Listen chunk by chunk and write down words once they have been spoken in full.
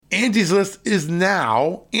Angie's List is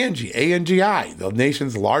now Angie, A-N-G-I, the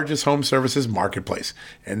nation's largest home services marketplace.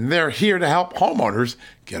 And they're here to help homeowners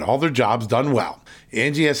get all their jobs done well.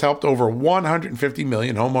 Angie has helped over 150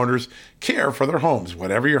 million homeowners care for their homes.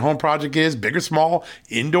 Whatever your home project is, big or small,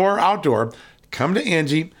 indoor or outdoor, come to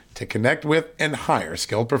Angie to connect with and hire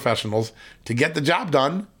skilled professionals to get the job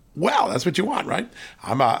done well. That's what you want, right?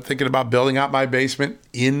 I'm thinking about building out my basement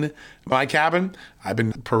in my cabin. I've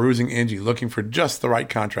been perusing Angie, looking for just the right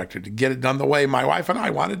contractor to get it done the way my wife and I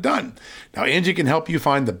want it done. Now, Angie can help you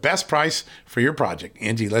find the best price for your project.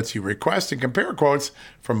 Angie lets you request and compare quotes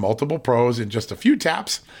from multiple pros in just a few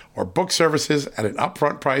taps or book services at an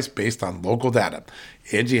upfront price based on local data.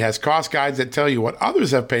 Angie has cost guides that tell you what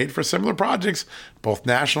others have paid for similar projects, both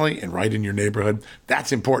nationally and right in your neighborhood.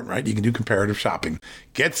 That's important, right? You can do comparative shopping.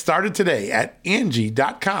 Get started today at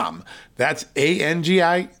Angie.com. That's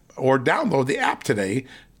A-N-G-I, or download the app today.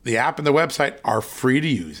 The app and the website are free to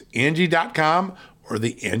use. Angie.com or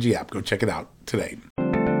the Angie app. Go check it out today.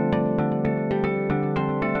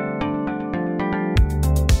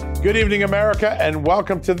 Good evening, America, and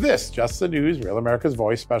welcome to this Just the News, Real America's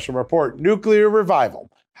Voice special report, Nuclear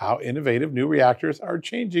Revival, how innovative new reactors are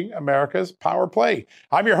changing America's power play.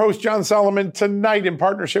 I'm your host, John Solomon. Tonight, in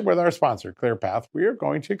partnership with our sponsor, ClearPath, we are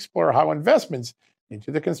going to explore how investments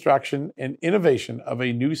into the construction and innovation of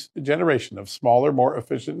a new generation of smaller, more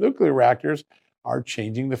efficient nuclear reactors are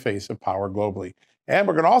changing the face of power globally. And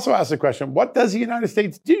we're going to also ask the question, what does the United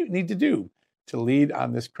States need to do to lead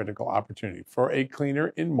on this critical opportunity for a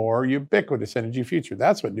cleaner and more ubiquitous energy future?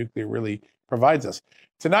 That's what nuclear really provides us.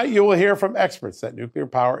 Tonight, you will hear from experts that nuclear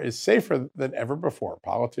power is safer than ever before.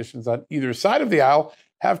 Politicians on either side of the aisle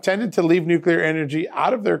have tended to leave nuclear energy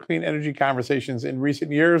out of their clean energy conversations in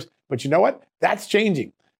recent years. But you know what? That's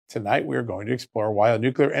changing. Tonight, we're going to explore why a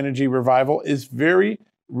nuclear energy revival is very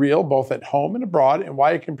real, both at home and abroad, and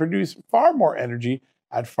why it can produce far more energy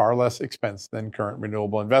at far less expense than current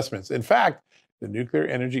renewable investments. In fact, the Nuclear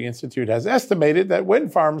Energy Institute has estimated that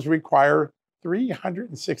wind farms require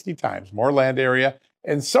 360 times more land area,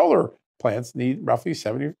 and solar plants need roughly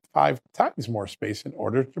 75 times more space in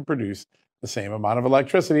order to produce the same amount of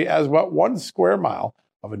electricity as what 1 square mile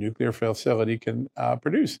of a nuclear facility can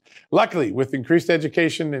produce. Luckily, with increased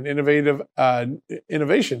education and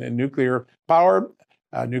innovation in nuclear power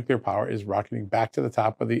is rocketing back to the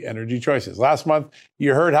top of the energy choices. Last month,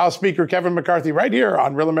 you heard House Speaker Kevin McCarthy right here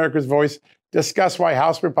on Real America's Voice discuss why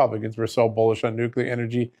House Republicans were so bullish on nuclear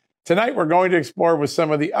energy. Tonight, we're going to explore with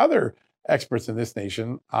some of the other experts in this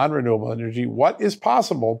nation on renewable energy what is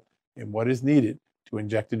possible and what is needed to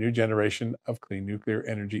inject a new generation of clean nuclear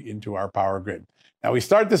energy into our power grid. Now, we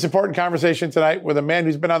start this important conversation tonight with a man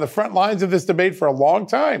who's been on the front lines of this debate for a long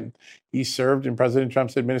time. He served in President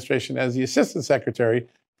Trump's administration as the Assistant Secretary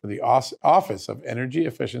for the Office of Energy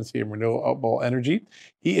Efficiency and Renewable Energy.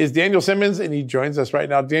 He is Daniel Simmons, and he joins us right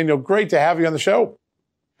now. Daniel, great to have you on the show.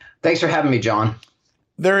 Thanks for having me, John.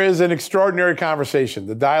 There is an extraordinary conversation.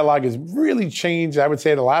 The dialogue has really changed, I would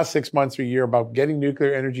say, the last 6 months or a year about getting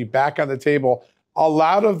nuclear energy back on the table. A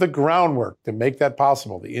lot of the groundwork to make that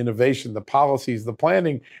possible, the innovation, the policies, the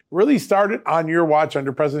planning, really started on your watch,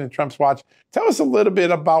 under President Trump's watch. Tell us a little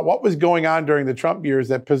bit about what was going on during the Trump years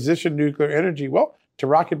that positioned nuclear energy, well, to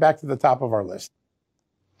rocket back to the top of our list.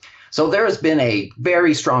 So there has been a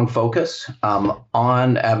very strong focus at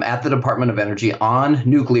the Department of Energy on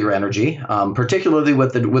nuclear energy, particularly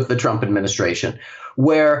with the Trump administration,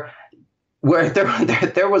 where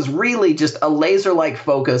there was really just a laser-like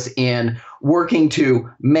focus in working to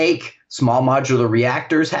make small modular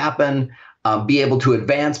reactors happen, be able to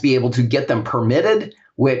advance, be able to get them permitted,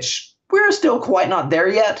 which we're still quite not there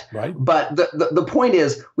yet. Right. But the point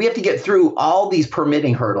is we have to get through all these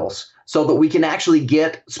permitting hurdles so that we can actually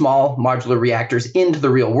get small modular reactors into the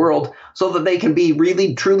real world so that they can be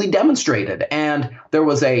really, truly demonstrated. And there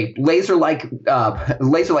was a laser-like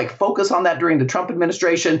focus on that during the Trump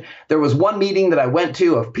administration. There was one meeting that I went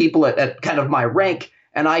to of people at kind of my rank,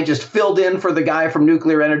 and I just filled in for the guy from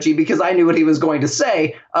nuclear energy because I knew what he was going to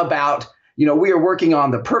say about, we are working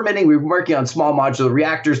on the permitting, we're working on small modular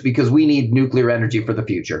reactors because we need nuclear energy for the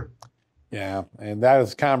future. Yeah, and that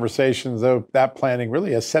is conversations, though, that planning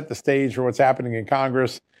really has set the stage for what's happening in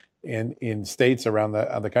Congress and in states around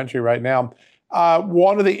the country right now.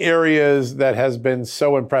 One of the areas that has been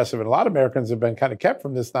so impressive, and a lot of Americans have been kind of kept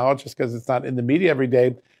from this knowledge just because it's not in the media every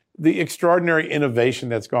day, the extraordinary innovation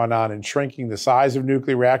that's gone on in shrinking the size of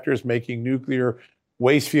nuclear reactors, making nuclear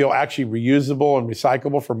waste fuel actually reusable and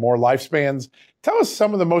recyclable for more lifespans. Tell us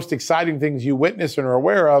some of the most exciting things you witnessed and are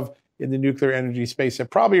aware of in the nuclear energy space that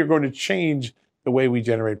probably are going to change the way we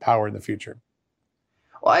generate power in the future.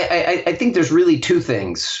 Well, I think there's really two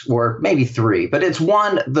things, or maybe three, but it's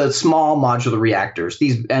one, the small modular reactors,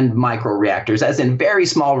 these and micro reactors, as in very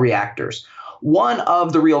small reactors. One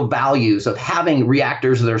of the real values of having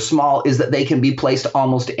reactors that are small is that they can be placed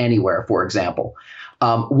almost anywhere, for example.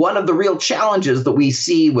 One of the real challenges that we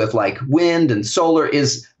see with like wind and solar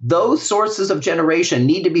is those sources of generation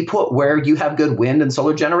need to be put where you have good wind and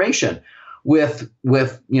solar generation. With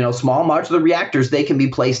small modular reactors, they can be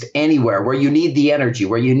placed anywhere where you need the energy,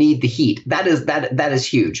 where you need the heat. That is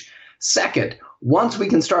huge. Second, once we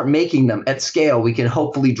can start making them at scale, we can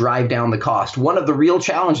hopefully drive down the cost. One of the real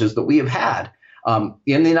challenges that we have had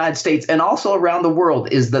in the United States and also around the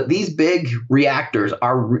world is that these big reactors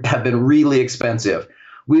have been really expensive.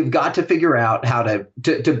 We've got to figure out how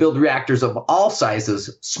to build reactors of all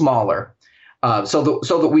sizes smaller. So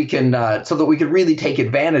that we can really take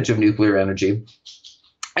advantage of nuclear energy.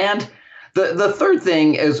 And the third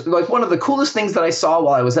thing is, like, one of the coolest things that I saw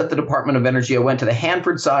while I was at the Department of Energy. I went to the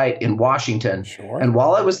Hanford site in Washington. Sure. And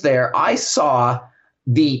while I was there, I saw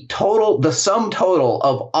the sum total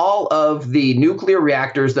of all of the nuclear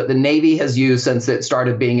reactors that the Navy has used since it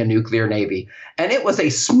started being a nuclear Navy. And it was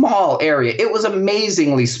a small area. It was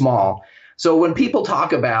amazingly small. So when people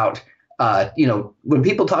talk about when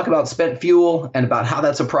people talk about spent fuel and about how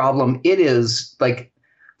that's a problem, it is like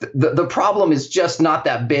the problem is just not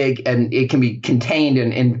that big, and it can be contained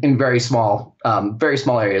in very small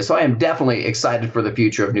areas. So I am definitely excited for the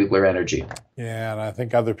future of nuclear energy. Yeah, and I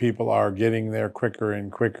think other people are getting there quicker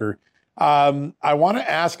and quicker. I want to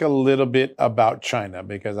ask a little bit about China,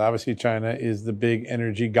 because obviously China is the big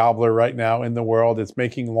energy gobbler right now in the world. It's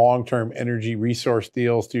making long-term energy resource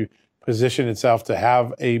deals to position itself to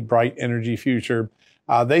have a bright energy future.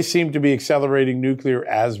 They seem to be accelerating nuclear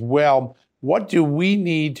as well. What do we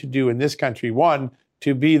need to do in this country? One,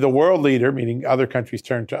 to be the world leader, meaning other countries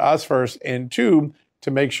turn to us first, and two, to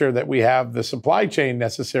make sure that we have the supply chain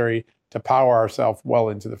necessary to power ourselves well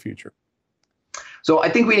into the future. So I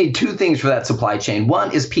think we need two things for that supply chain.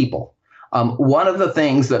 One is people. One of the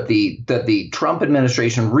things that the Trump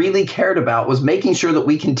administration really cared about was making sure that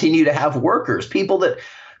we continue to have workers, people that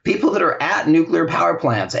are at nuclear power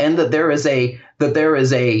plants, and that there is a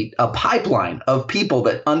pipeline of people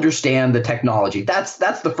that understand the technology. That's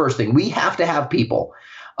the first thing. We have to have people.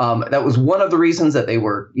 That was one of the reasons that they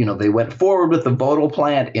went forward with the Vogtle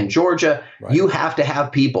plant in Georgia. Right. You have to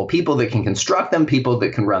have people that can construct them, people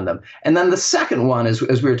that can run them. And then the second one is,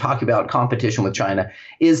 as we were talking about competition with China,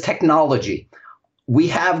 is technology. We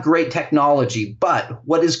have great technology, but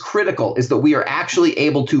what is critical is that we are actually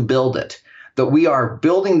able to build it, that we are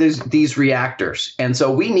building these reactors. And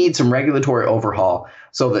so we need some regulatory overhaul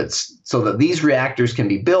so that these reactors can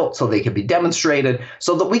be built, so they can be demonstrated,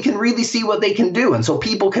 so that we can really see what they can do. And so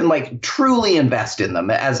people can like truly invest in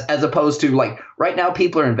them, as opposed to, like, right now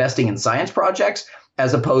people are investing in science projects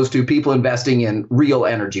as opposed to people investing in real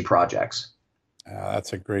energy projects.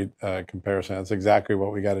 That's a great comparison. That's exactly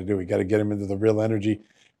what we got to do. We got to get them into the real energy.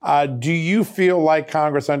 Do you feel like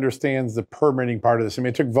Congress understands the permitting part of this? I mean,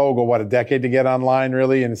 it took Vogtle, a decade to get online,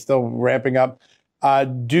 really, and it's still ramping up.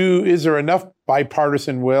 Is there enough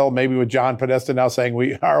bipartisan will, maybe with John Podesta now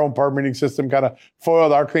saying our own permitting system kind of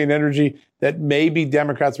foiled our clean energy, that maybe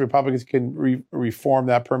Democrats and Republicans can reform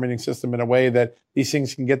that permitting system in a way that these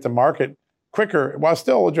things can get to market quicker while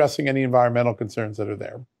still addressing any environmental concerns that are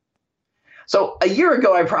there? So a year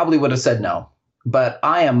ago, I probably would have said no. But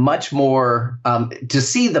I am much more to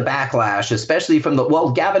see the backlash, especially from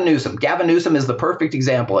Gavin Newsom. Gavin Newsom is the perfect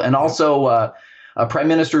example. And also Prime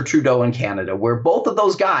Minister Trudeau in Canada, where both of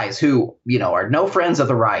those guys who, are no friends of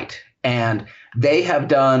the right, and they have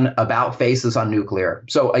done about faces on nuclear.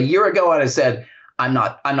 So a year ago, I said, I'm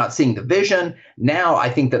not seeing the vision. Now I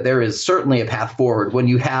think that there is certainly a path forward when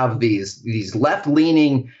you have these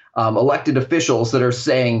left-leaning elected officials that are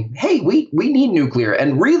saying, hey, we need nuclear.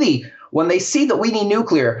 And really, when they see that we need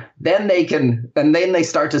nuclear, then they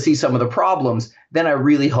start to see some of the problems. Then I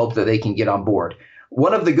really hope that they can get on board.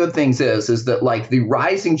 One of the good things is that, like, the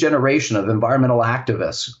rising generation of environmental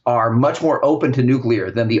activists are much more open to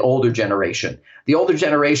nuclear than the older generation. The older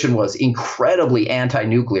generation was incredibly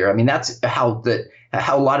anti-nuclear. I mean, that's how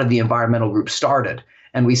a lot of the environmental groups started.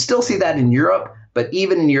 And we still see that in Europe. But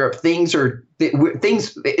even in Europe, things are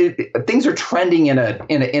trending in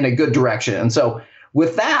a good direction. And so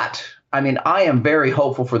with that, I mean, I am very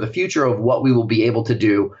hopeful for the future of what we will be able to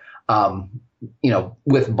do,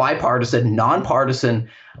 with bipartisan, nonpartisan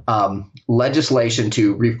legislation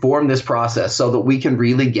to reform this process so that we can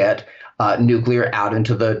really get nuclear out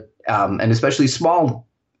into the and especially small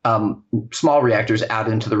reactors out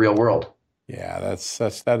into the real world. Yeah,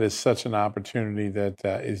 that is such an opportunity that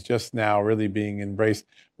is just now really being embraced.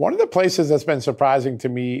 One of the places that's been surprising to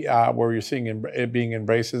me, where you're seeing it being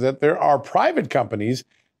embraced, is that there are private companies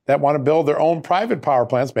that want to build their own private power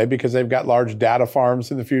plants, maybe because they've got large data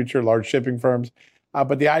farms in the future, large shipping firms.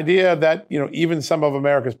 But the idea that even some of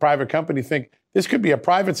America's private companies think this could be a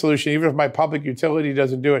private solution, even if my public utility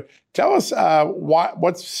doesn't do it. Tell us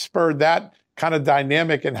what spurred that kind of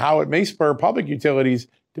dynamic and how it may spur public utilities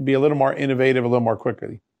to be a little more innovative, a little more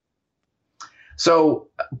quickly. So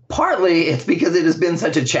partly it's because it has been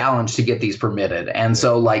such a challenge to get these permitted. And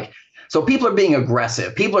so people are being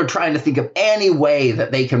aggressive. People are trying to think of any way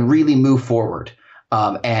that they can really move forward.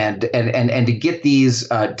 And to get these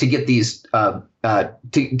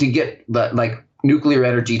nuclear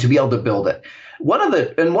energy to be able to build it. One of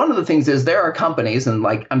the things is there are companies, and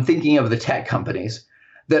I'm thinking of the tech companies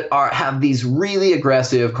that have these really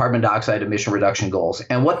aggressive carbon dioxide emission reduction goals.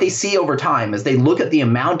 And what they see over time is they look at the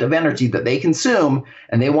amount of energy that they consume,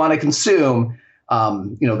 and they want to consume,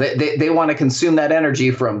 they want to consume that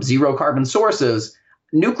energy from zero carbon sources.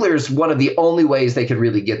 Nuclear is one of the only ways they could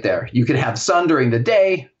really get there. You can have sun during the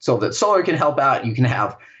day so that solar can help out. You can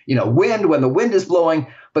have, wind when the wind is blowing.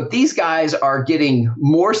 But these guys are getting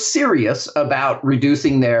more serious about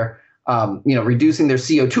reducing their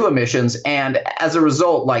CO2 emissions. And as a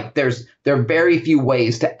result, there are very few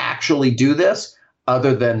ways to actually do this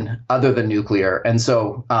other than nuclear. And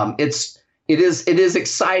so it is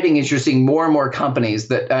exciting as you're seeing more and more companies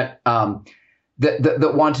that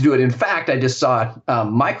want to do it. In fact, I just saw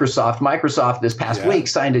Microsoft this past week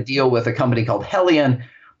signed a deal with a company called Helion.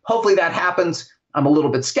 Hopefully that happens. I'm a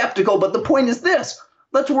little bit skeptical, but the point is this.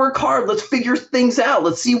 Let's work hard. Let's figure things out.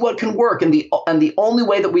 Let's see what can work. And the only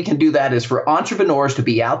way that we can do that is for entrepreneurs to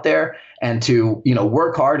be out there and to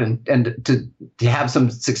work hard and to have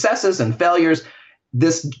some successes and failures.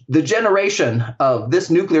 The generation of this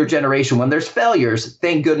nuclear generation, when there's failures,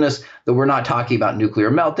 thank goodness that we're not talking about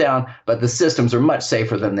nuclear meltdown, but the systems are much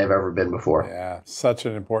safer than they've ever been before. Yeah, such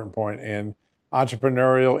an important point. And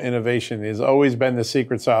entrepreneurial innovation has always been the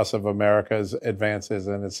secret sauce of America's advances.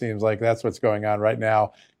 And it seems like that's what's going on right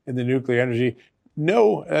now in the nuclear energy.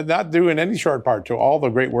 No, not doing any short part to all the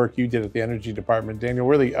great work you did at the Energy Department. Daniel,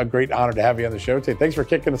 really a great honor to have you on the show today. Thanks for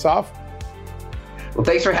kicking us off. Well,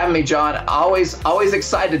 thanks for having me, John. Always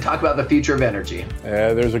excited to talk about the future of energy.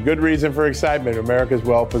 There's a good reason for excitement. America's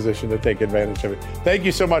well positioned to take advantage of it. Thank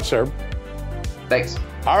you so much, sir. Thanks.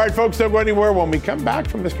 All right, folks, don't go anywhere. When we come back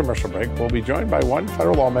from this commercial break, we'll be joined by one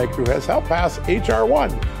federal lawmaker who has helped pass H.R.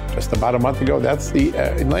 1 just about a month ago. That's the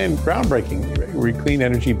land groundbreaking clean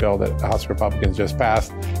energy bill that the House Republicans just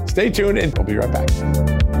passed. Stay tuned, and we'll be right back.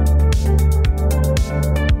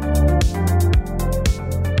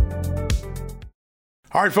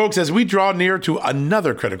 All right, folks, as we draw near to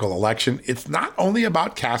another critical election, it's not only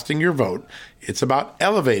about casting your vote, it's about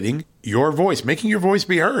elevating your voice, making your voice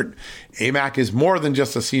be heard. AMAC is more than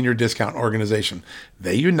just a senior discount organization.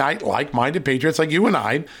 They unite like-minded patriots like you and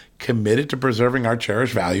I, committed to preserving our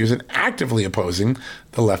cherished values and actively opposing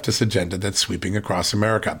the leftist agenda that's sweeping across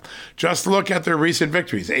America. Just look at their recent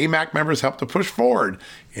victories. AMAC members helped to push forward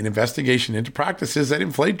an investigation into practices that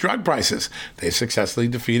inflate drug prices. They successfully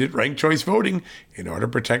defeated ranked choice voting in order to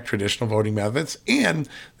protect traditional voting methods, and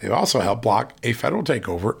they've also helped block a federal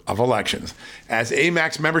takeover of elections. As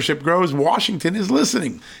AMAC's membership grows, Washington is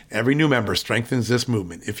listening. Every new member strengthens this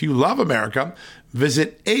movement. If you love America,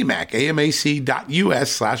 visit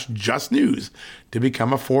amac.us/justnews to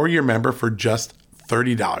become a 4-year member for just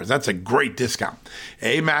 $30. That's a great discount.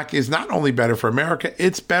 AMAC is not only better for America,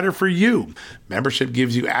 it's better for you. Membership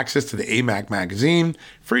gives you access to the AMAC magazine,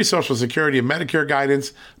 free Social Security and Medicare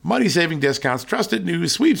guidance, money-saving discounts, trusted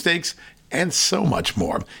news, sweepstakes, and so much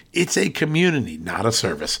more. It's a community, not a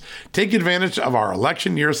service. Take advantage of our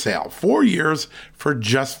election year sale, 4 years for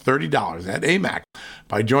just $30 at AMAC.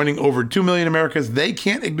 By joining over 2 million Americans, they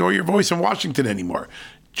can't ignore your voice in Washington anymore.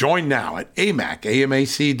 Join now at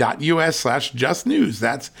amac.us/justnews.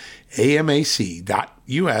 That's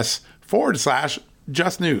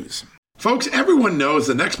amac.us/justnews. Folks, everyone knows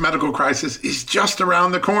the next medical crisis is just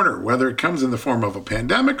around the corner, whether it comes in the form of a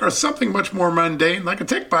pandemic or something much more mundane like a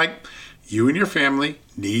tick bite. You and your family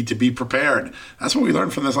need to be prepared. That's what we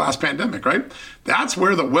learned from this last pandemic, right? That's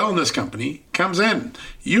where the Wellness Company comes in.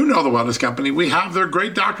 You know the Wellness Company. We have their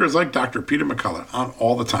great doctors like Dr. Peter McCullough on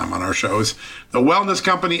all the time on our shows. The Wellness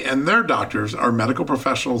Company and their doctors are medical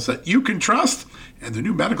professionals that you can trust, and the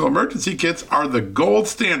new medical emergency kits are the gold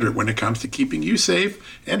standard when it comes to keeping you safe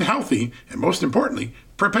and healthy, and most importantly,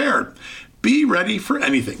 prepared. Be ready for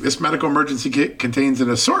anything. This medical emergency kit contains an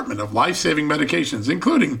assortment of life-saving medications,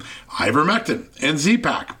 including ivermectin and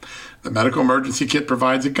Z-Pak. The medical emergency kit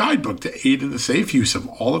provides a guidebook to aid in the safe use of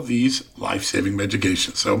all of these life-saving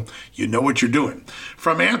medications, so you know what you're doing.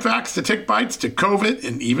 From anthrax to tick bites to COVID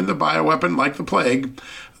and even the bioweapon like the plague,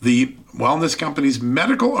 the wellness company's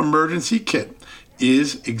medical emergency kit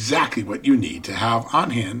is exactly what you need to have on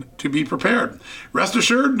hand to be prepared. Rest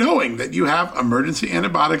assured knowing that you have emergency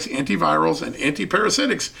antibiotics, antivirals, and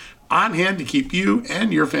antiparasitics on hand to keep you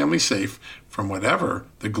and your family safe from whatever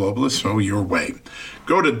the globalists throw your way.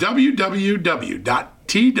 Go to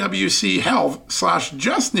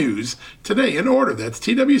www.twchealth/justnews today and order. That's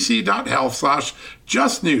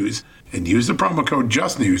twc.health/justnews and use the promo code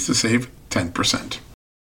JUSTNEWS to save 10%.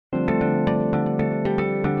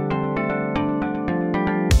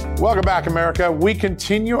 Welcome back, America. We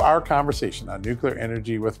continue our conversation on nuclear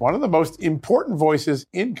energy with one of the most important voices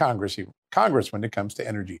in Congress when it comes to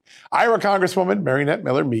energy. Iowa Congresswoman Mariannette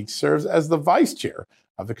Miller Meeks serves as the vice chair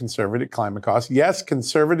of the Conservative Climate Caucus. Yes,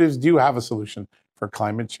 conservatives do have a solution for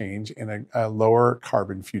climate change and a lower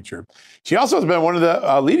carbon future. She also has been one of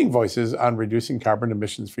the leading voices on reducing carbon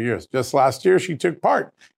emissions for years. Just last year, she took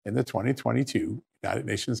part in the 2022 United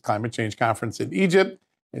Nations Climate Change Conference in Egypt.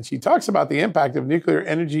 And she talks about the impact of nuclear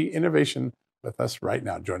energy innovation with us right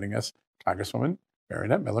now. Joining us, Congresswoman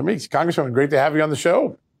Mariannette Miller Meeks. Congresswoman, great to have you on the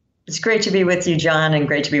show. It's great to be with you, John, and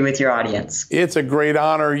great to be with your audience. It's a great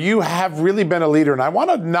honor. You have really been a leader, and I want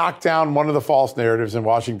to knock down one of the false narratives in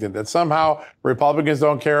Washington that somehow Republicans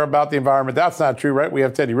don't care about the environment. That's not true, right? We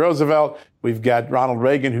have Teddy Roosevelt. We've got Ronald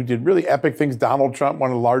Reagan, who did really epic things. Donald Trump,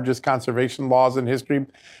 one of the largest conservation laws in history.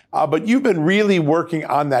 But you've been really working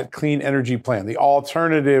on that clean energy plan, the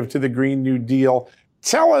alternative to the Green New Deal.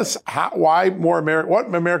 Tell us what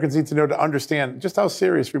Americans need to know to understand just how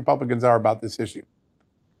serious Republicans are about this issue.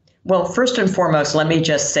 Well, first and foremost, let me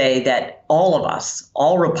just say that all of us,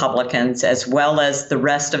 all Republicans, as well as the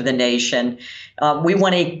rest of the nation, we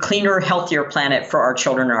want a cleaner, healthier planet for our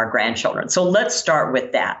children and our grandchildren. So let's start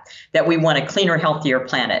with that we want a cleaner, healthier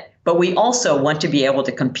planet. But we also want to be able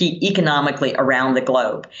to compete economically around the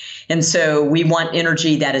globe. And so we want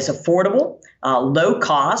energy that is affordable, low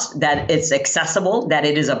cost, that it's accessible, that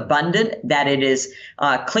it is abundant, that it is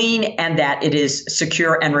clean, and that it is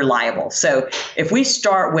secure and reliable. So if we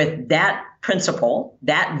start with that principle,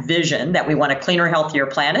 that vision that we want a cleaner, healthier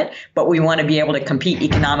planet, but we want to be able to compete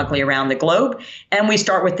economically around the globe, and we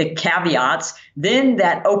start with the caveats, then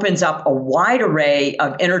that opens up a wide array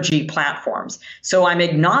of energy platforms. So I'm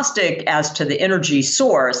agnostic as to the energy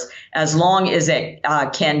source as long as it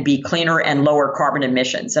can be cleaner and lower carbon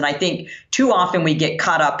emissions. And I think too often we get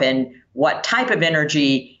caught up in what type of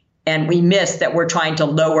energy and we miss that we're trying to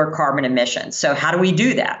lower carbon emissions. So how do we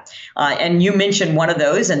do that? And you mentioned one of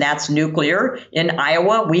those, and that's nuclear. In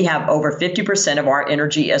Iowa, we have over 50% of our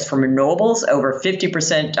energy is from renewables, over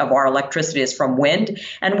 50% of our electricity is from wind,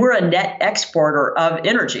 and we're a net exporter of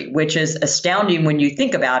energy, which is astounding when you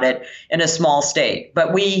think about it in a small state.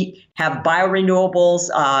 But we have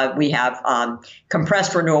biorenewables, we have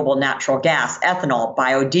compressed renewable natural gas, ethanol,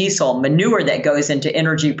 biodiesel, manure that goes into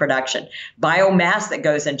energy production, biomass that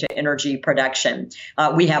goes into energy production.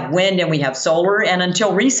 We have wind and we have solar, and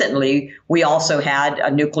until recently, we also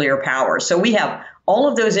had nuclear power. So we have all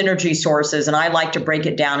of those energy sources, and I like to break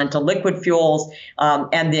it down into liquid fuels,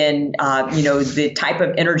 and then the type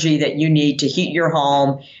of energy that you need to heat your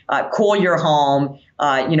home, cool your home,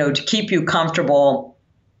 to keep you comfortable,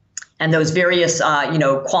 and those various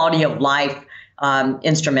quality of life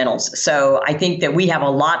instrumentals. So I think that we have a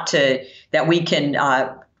lot that we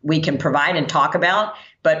can provide and talk about.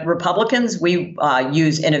 But Republicans, we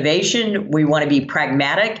use innovation. We want to be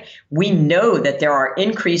pragmatic. We know that there are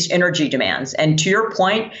increased energy demands. And to your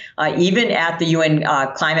point, even at the UN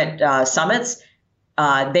climate summits,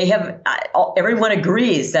 everyone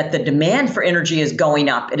agrees that the demand for energy is going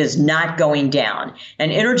up. It is not going down.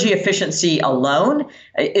 And energy efficiency alone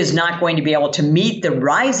is not going to be able to meet the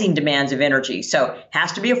rising demands of energy. So it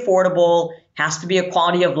has to be affordable, has to be a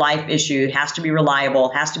quality of life issue, has to be reliable,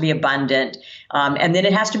 has to be abundant, and then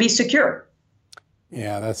it has to be secure.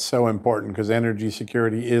 Yeah, that's so important because energy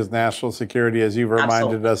security is national security, as you've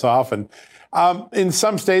reminded us often. In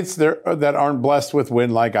some states that aren't blessed with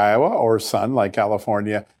wind like Iowa or sun like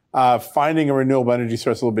California, finding a renewable energy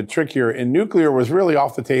source is a little bit trickier. And nuclear was really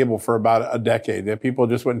off the table for about a decade. People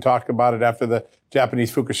just wouldn't talk about it after the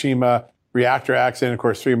Japanese Fukushima reactor accident, of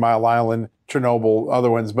course, 3 Mile Island, Chernobyl,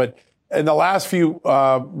 other ones. But in the last few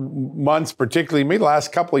months, particularly maybe the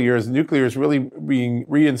last couple of years, nuclear is really being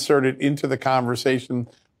reinserted into the conversation.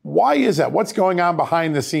 Why is that? What's going on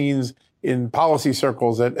behind the scenes in policy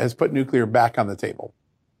circles that has put nuclear back on the table?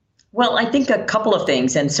 Well, I think a couple of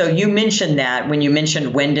things. And so you mentioned that when you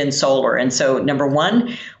mentioned wind and solar. And so number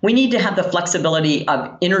one, we need to have the flexibility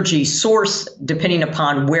of energy source depending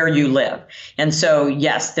upon where you live. And so,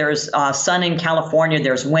 yes, there's sun in California,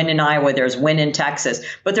 there's wind in Iowa, there's wind in Texas,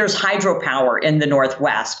 but there's hydropower in the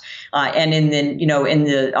Northwest and in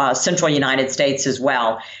the central United States as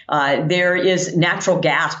well. There is natural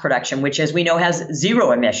gas production, which, as we know, has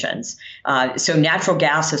zero emissions. So natural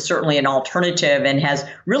gas is certainly an alternative and has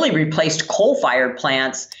really replaced coal-fired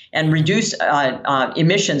plants and reduced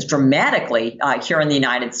emissions dramatically here in the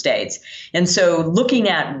United States. And so looking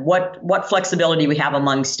at what flexibility we have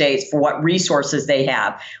among states for what resources they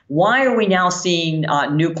have, why are we now seeing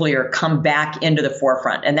nuclear come back into the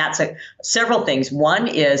forefront? And that's several things. One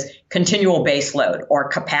is continual base load or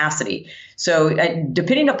capacity. So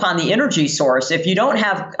depending upon the energy source, if you don't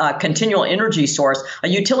have a continual energy source, a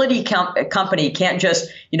utility company can't just,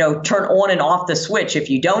 turn on and off the switch if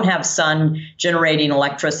you don't have sun generating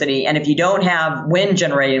electricity. And if you don't have wind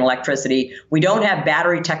generating electricity, we don't have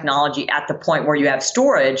battery technology at the point where you have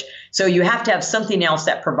storage. So you have to have something else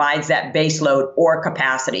that provides that base load or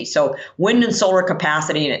capacity. So wind and solar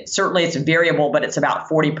capacity, and certainly it's variable, but it's about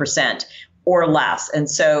 40%. Or less. And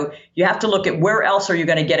so you have to look at where else are you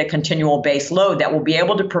going to get a continual base load that will be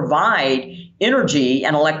able to provide energy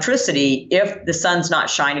and electricity if the sun's not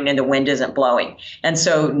shining and the wind isn't blowing. And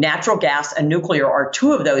so natural gas and nuclear are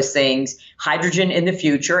two of those things, hydrogen in the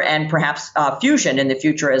future and perhaps fusion in the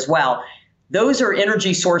future as well. Those are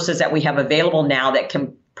energy sources that we have available now that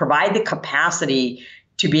can provide the capacity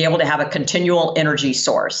to be able to have a continual energy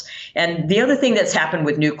source. And the other thing that's happened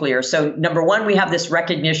with nuclear, so number one, we have this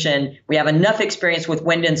recognition, we have enough experience with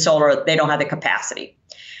wind and solar, they don't have the capacity.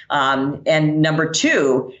 And number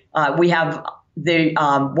two, we have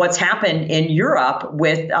what's happened in Europe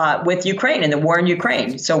with Ukraine and the war in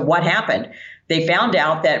Ukraine. So what happened? They found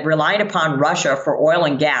out that relying upon Russia for oil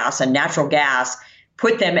and gas and natural gas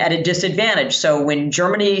put them at a disadvantage. So when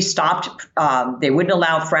Germany stopped, they wouldn't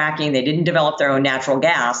allow fracking, they didn't develop their own natural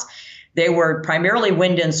gas. They were primarily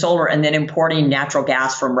wind and solar and then importing natural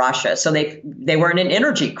gas from Russia. So they were in an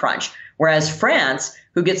energy crunch. Whereas France,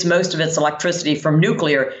 who gets most of its electricity from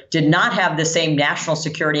nuclear, did not have the same national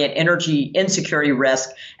security and energy insecurity risk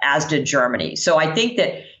as did Germany. So I think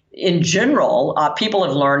that in general, people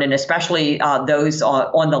have learned, and especially those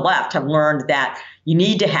on the left have learned that you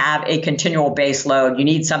need to have a continual base load. You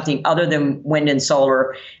need something other than wind and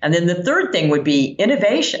solar. And then the third thing would be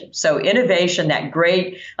innovation. So innovation, that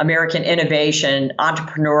great American innovation,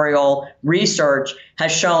 entrepreneurial research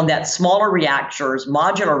has shown that smaller reactors,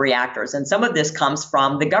 modular reactors, and some of this comes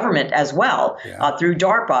from the government as well, through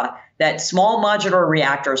DARPA, that small modular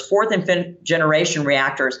reactors, fourth and fifth generation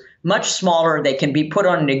reactors, much smaller, they can be put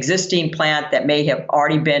on an existing plant that may have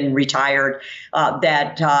already been retired,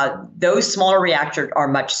 those smaller reactors are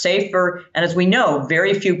much safer. And as we know,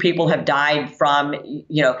 very few people have died from,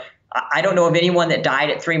 I don't know of anyone that died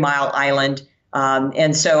at 3 Mile Island.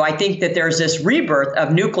 And so I think that there's this rebirth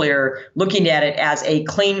of nuclear, looking at it as a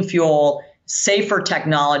clean fuel, safer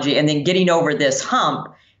technology, and then getting over this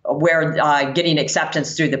hump where getting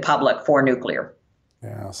acceptance through the public for nuclear.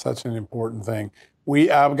 Yeah, such an important thing. We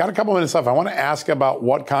got a couple minutes left. I want to ask about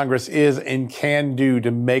what Congress is and can do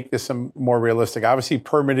to make this more realistic. Obviously,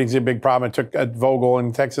 permitting is a big problem. It took Vogtle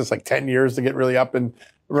in Texas like 10 years to get really up and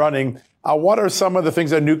running. What are some of the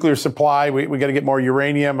things that nuclear supply? We got to get more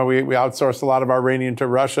uranium. We outsourced a lot of our uranium to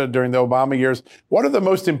Russia during the Obama years. What are the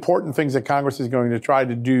most important things that Congress is going to try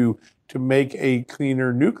to do to make a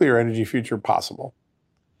cleaner nuclear energy future possible?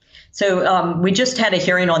 So we just had a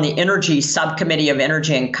hearing on the Energy Subcommittee of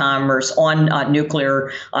Energy and Commerce on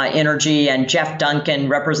nuclear energy, and Jeff Duncan,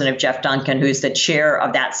 Representative Jeff Duncan, who's the chair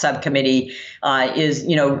of that subcommittee, is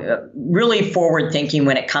really forward thinking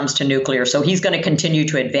when it comes to nuclear. So he's going to continue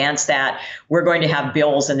to advance that. We're going to have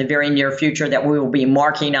bills in the very near future that we will be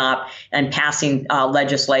marking up and passing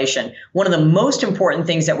legislation. One of the most important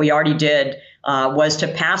things that we already did was to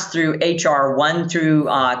pass through H.R. 1 through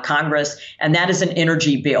Congress, and that is an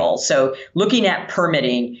energy bill. So looking at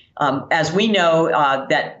permitting, as we know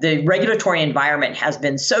that the regulatory environment has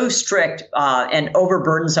been so strict and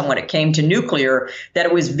overburdensome when it came to nuclear that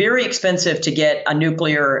it was very expensive to get a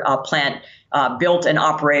nuclear plant built and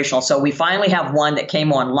operational. So we finally have one that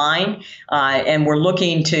came online, and we're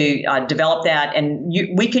looking to develop that. And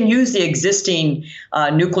we can use the existing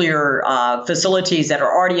nuclear facilities that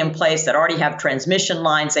are already in place, that already have transmission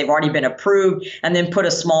lines, they've already been approved, and then put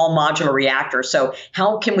a small modular reactor. So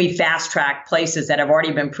how can we fast track places that have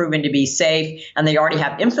already been proven to be safe and they already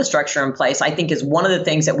have infrastructure in place, I think is one of the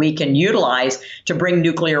things that we can utilize to bring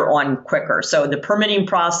nuclear on quicker. So the permitting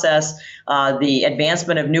process, the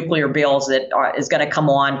advancement of nuclear bills that is going to come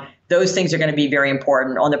on, those things are going to be very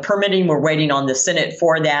important. On the permitting, we're waiting on the Senate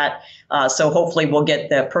for that. So hopefully we'll get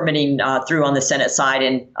the permitting through on the Senate side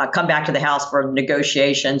and come back to the House for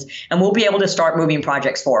negotiations, and we'll be able to start moving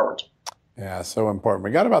projects forward. Yeah, so important.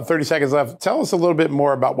 We got about 30 seconds left. Tell us a little bit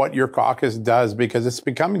more about what your caucus does, because it's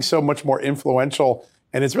becoming so much more influential,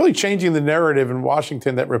 and it's really changing the narrative in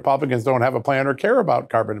Washington that Republicans don't have a plan or care about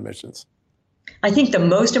carbon emissions. I think the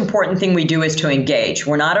most important thing we do is to engage.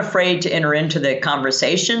 We're not afraid to enter into the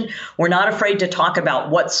conversation. We're not afraid to talk about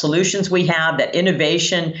what solutions we have, that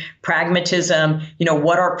innovation, pragmatism,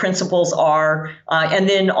 what our principles are, and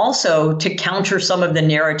then also to counter some of the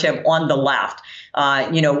narrative on the left.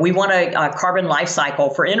 We want a carbon life cycle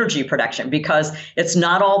for energy production, because it's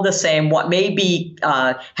not all the same. What may be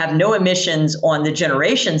have no emissions on the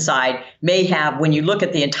generation side may have, when you look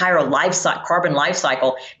at the entire carbon life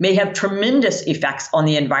cycle, may have tremendous effects on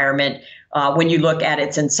the environment when you look at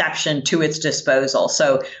its inception to its disposal.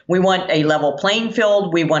 So we want a level playing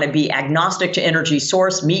field. We want to be agnostic to energy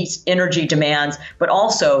source, meet energy demands, but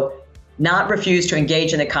also not refuse to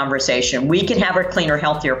engage in the conversation. We can have a cleaner,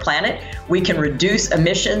 healthier planet. We can reduce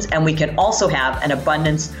emissions, and we can also have an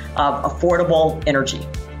abundance of affordable energy.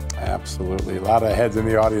 Absolutely. A lot of heads in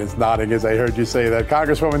the audience nodding as I heard you say that.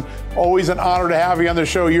 Congresswoman, always an honor to have you on the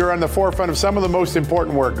show. You're on the forefront of some of the most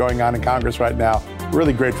important work going on in Congress right now.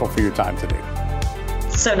 Really grateful for your time today.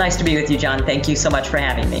 So nice to be with you, John. Thank you so much for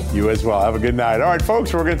having me. You as well. Have a good night. All right,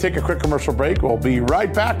 folks, we're going to take a quick commercial break. We'll be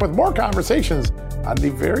right back with more conversations on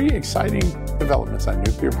the very exciting developments on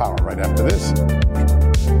nuclear power right after this.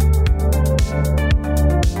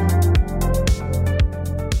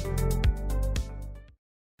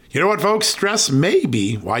 You know what, folks? Stress may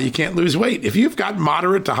be why you can't lose weight. If you've got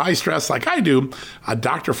moderate to high stress like I do, a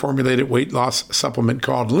doctor-formulated weight loss supplement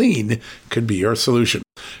called Lean could be your solution.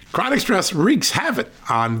 Chronic stress wreaks havoc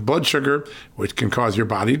on blood sugar, which can cause your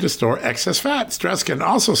body to store excess fat. Stress can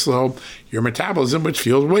also slow your metabolism, which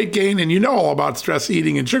fuels weight gain. And you know all about stress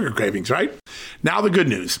eating and sugar cravings, right? Now the good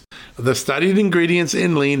news. The studied ingredients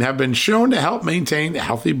in Lean have been shown to help maintain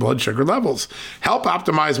healthy blood sugar levels, help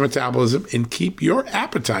optimize metabolism, and keep your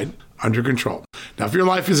appetite under control. Now, if your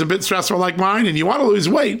life is a bit stressful like mine and you want to lose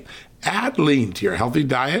weight, add Lean to your healthy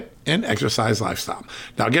diet and exercise lifestyle.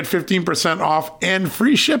 Now get 15% off and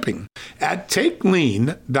free shipping at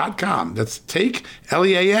takelean.com. That's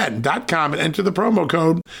takelean.com and enter the promo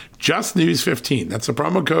code JustNews15. That's the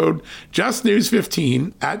promo code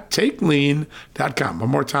JustNews15 at takelean.com. One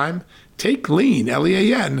more time,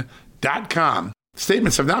 takelean.com.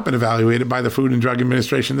 Statements have not been evaluated by the Food and Drug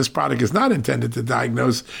Administration. This product is not intended to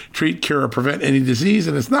diagnose, treat, cure, or prevent any disease,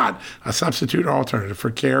 and it's not a substitute or alternative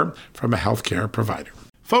for care from a healthcare provider.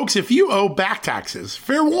 Folks, if you owe back taxes,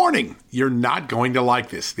 fair warning, you're not going to like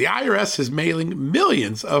this. The IRS is mailing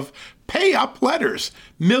millions of pay-up letters.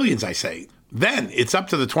 Millions, I say. Then it's up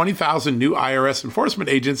to the 20,000 new IRS enforcement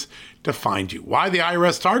agents to find you. Why the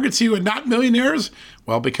IRS targets you and not millionaires?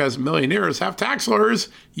 Well, because millionaires have tax lawyers.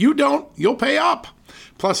 You don't, you'll pay up.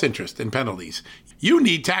 Plus interest and penalties. You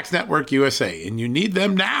need Tax Network USA, and you need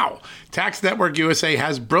them now. Tax Network USA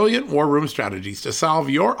has brilliant war room strategies to solve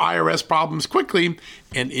your IRS problems quickly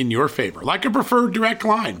and in your favor. Like a preferred direct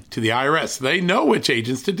line to the IRS, they know which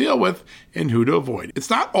agents to deal with and who to avoid.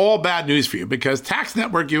 It's not all bad news for you, because Tax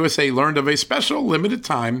Network USA learned of a special limited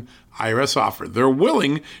time IRS offer. They're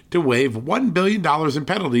willing to waive $1 billion in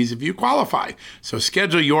penalties if you qualify. So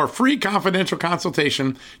schedule your free confidential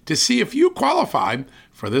consultation to see if you qualify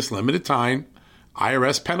for this limited time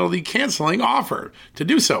IRS penalty canceling offer. To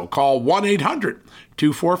do so, call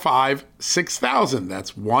 1-800-245-6000.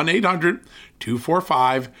 That's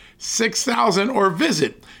 1-800-245-6000, or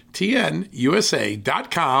visit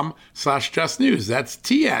tnusa.com/justnews. That's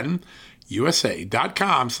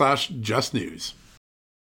tnusa.com/justnews.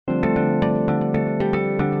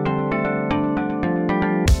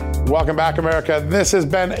 Welcome back, America. This has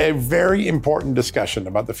been a very important discussion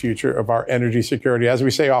about the future of our energy security. As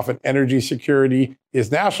we say often, energy security is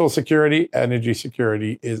national security. Energy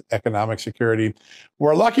security is economic security.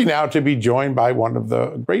 We're lucky now to be joined by one of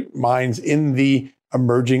the great minds in the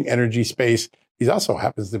emerging energy space. He also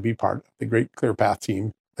happens to be part of the great Clear Path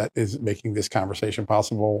team that is making this conversation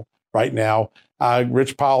possible. right now.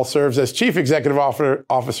 Rich Powell serves as Chief Executive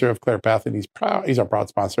Officer of ClearPath, and he's our proud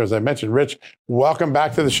sponsor, as I mentioned. Rich, welcome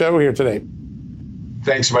back to the show here today.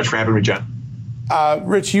 Thanks so much for having me, John.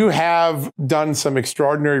 Rich, you have done some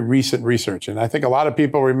extraordinary recent research, and I think a lot of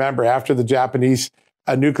people remember after the Japanese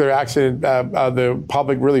nuclear accident, the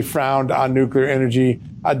public really frowned on nuclear energy.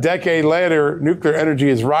 A decade later, nuclear energy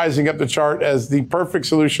is rising up the chart as the perfect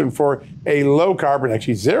solution for a low carbon,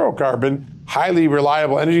 actually zero carbon, highly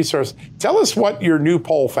reliable energy source. Tell us what your new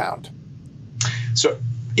poll found. So,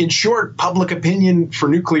 in short, public opinion for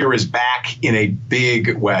nuclear is back in a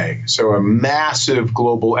big way. So a massive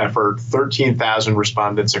global effort, 13,000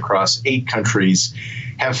 respondents across 8 countries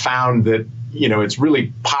have found that, it's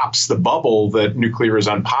really pops the bubble that nuclear is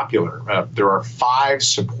unpopular. There are 5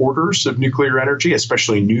 supporters of nuclear energy,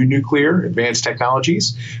 especially new nuclear, advanced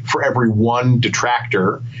technologies, for every 1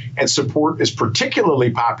 detractor. And support is particularly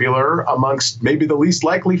popular amongst maybe the least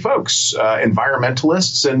likely folks,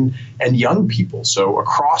 environmentalists and young people. So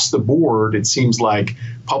across the board, it seems like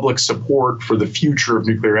public support for the future of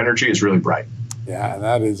nuclear energy is really bright. Yeah, and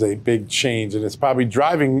that is a big change, and it's probably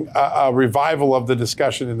driving a revival of the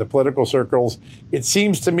discussion in the political circles. It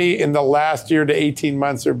seems to me in the last year to 18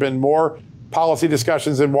 months, there have been more policy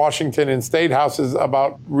discussions in Washington and state houses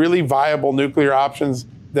about really viable nuclear options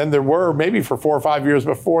than there were maybe for 4 or 5 years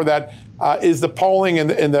before that. Is the polling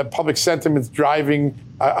and the public sentiments driving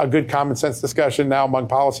a good common sense discussion now among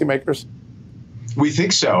policymakers? We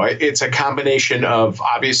think so. It's a combination of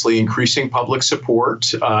obviously increasing public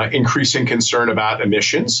support, increasing concern about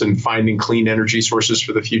emissions and finding clean energy sources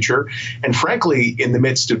for the future. And frankly, in the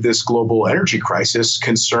midst of this global energy crisis,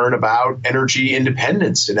 concern about energy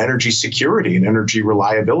independence and energy security and energy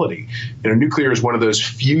reliability. Nuclear is one of those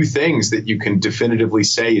few things that you can definitively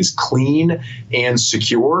say is clean and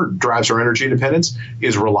secure, drives our energy independence,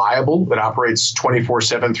 is reliable. It operates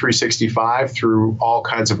 24/7, 365 through all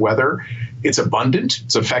kinds of weather. It's abundant.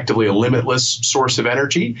 It's effectively a limitless source of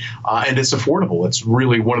energy, and it's affordable. It's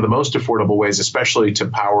really one of the most affordable ways, especially to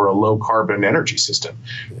power a low carbon energy system.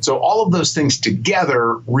 So all of those things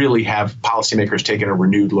together really have policymakers taking a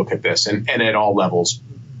renewed look at this, and at all levels,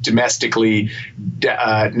 domestically,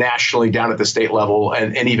 nationally, down at the state level,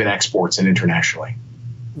 and even exports and internationally.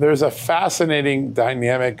 There's a fascinating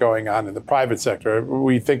dynamic going on in the private sector.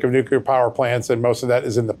 We think of nuclear power plants, and most of that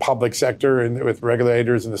is in the public sector and with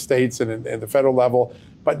regulators in the states and the federal level.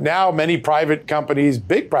 But now many private companies,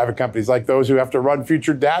 big private companies like those who have to run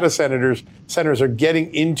future data centers are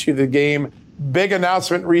getting into the game. Big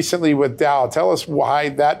announcement recently with Dow. Tell us why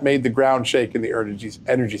that made the ground shake in the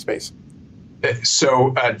energy space.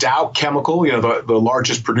 So Dow Chemical, the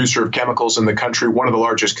largest producer of chemicals in the country, one of the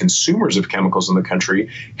largest consumers of chemicals in the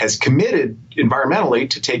country, has committed environmentally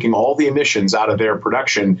to taking all the emissions out of their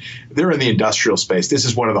production. They're in the industrial space. This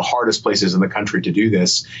is one of the hardest places in the country to do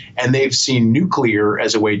this. And they've seen nuclear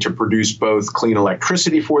as a way to produce both clean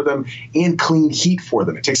electricity for them and clean heat for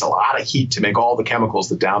them. It takes a lot of heat to make all the chemicals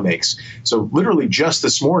that Dow makes. So literally just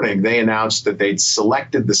this morning, they announced that they'd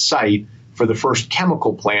selected the site for the first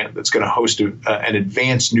chemical plant that's going to host an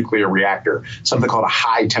advanced nuclear reactor, something called a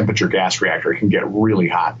high temperature gas reactor. It can get really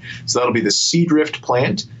hot. So that'll be the Seadrift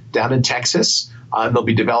plant down in Texas. They'll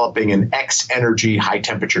be developing an X-energy high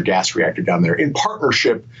temperature gas reactor down there in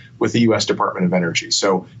partnership with the U.S. Department of Energy.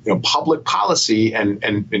 So, public policy and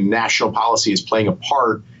national policy is playing a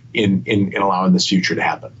part in allowing this future to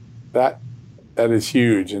happen. That is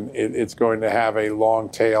huge, and it's going to have a long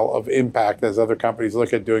tail of impact as other companies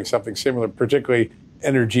look at doing something similar, particularly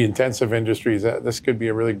energy-intensive industries. This could be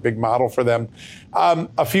a really big model for them.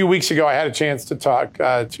 A few weeks ago, I had a chance to talk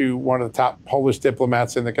to one of the top Polish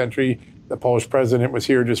diplomats in the country. The Polish president was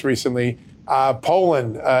here just recently.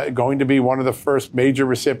 Poland going to be one of the first major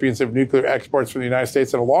recipients of nuclear exports from the United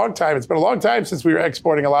States in a long time. It's been a long time since we were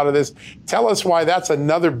exporting a lot of this. Tell us why that's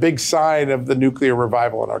another big sign of the nuclear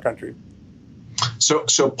revival in our country.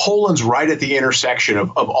 So Poland's right at the intersection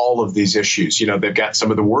of all of these issues. They've got some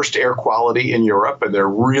of the worst air quality in Europe, and they're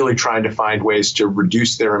really trying to find ways to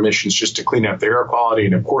reduce their emissions just to clean up their air quality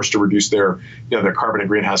and, of course, to reduce their carbon and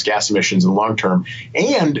greenhouse gas emissions in the long term.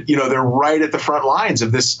 And, they're right at the front lines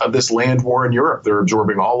of this land war in Europe. They're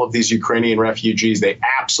absorbing all of these Ukrainian refugees. They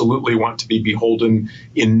absolutely want to be beholden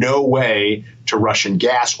in no way to Russian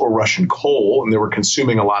gas or Russian coal, and they were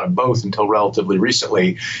consuming a lot of both until relatively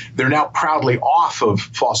recently. They're now proudly off off of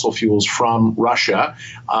fossil fuels from Russia,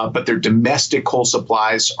 but their domestic coal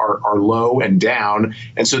supplies are low and down.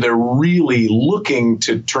 And so they're really looking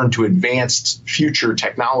to turn to advanced future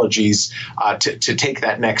technologies to take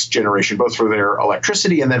that next generation, both for their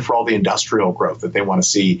electricity and then for all the industrial growth that they want to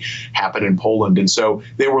see happen in Poland. And so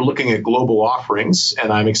they were looking at global offerings,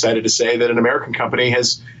 and I'm excited to say that an American company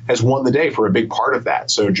has won the day for a big part of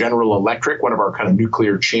that. So General Electric, one of our kind of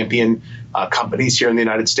nuclear champion companies here in the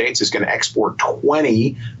United States, is going to export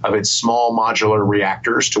 20 of its small modular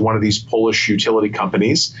reactors to one of these Polish utility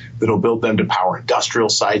companies that'll build them to power industrial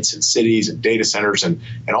sites and cities and data centers and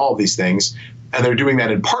all of these things. And they're doing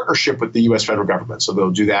that in partnership with the U.S. federal government. So they'll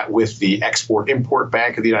do that with the Export-Import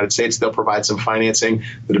Bank of the United States. They'll provide some financing.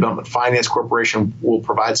 The Development Finance Corporation will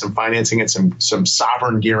provide some financing and some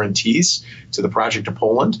sovereign guarantees to the project of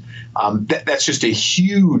Poland. That's just a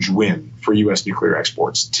huge win for U.S. nuclear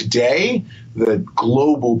exports. Today, the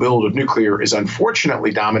global build of nuclear is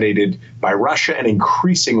unfortunately dominated by Russia and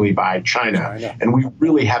increasingly by China. And we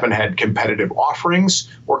really haven't had competitive offerings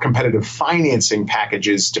or competitive financing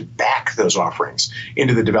packages to back those offerings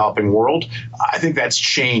into the developing world. I think that's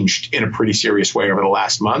changed in a pretty serious way over the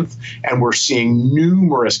last month. And we're seeing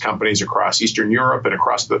numerous companies across Eastern Europe and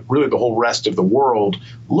across the whole rest of the world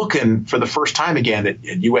looking for the first time again at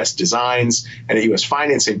U.S. designs and at U.S.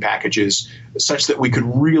 financing packages such that we could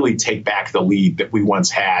really take back the lead that we once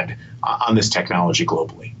had on this technology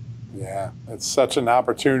globally. Yeah, it's such an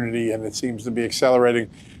opportunity, and it seems to be accelerating.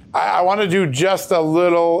 I want to do just a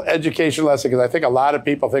little education lesson because I think a lot of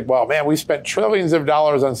people think, well, man, we spent trillions of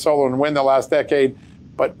dollars on solar and wind the last decade,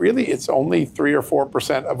 but really it's only 3 or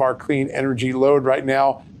 4% of our clean energy load right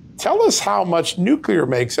now. Tell us how much nuclear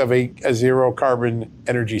makes of a zero carbon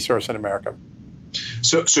energy source in America.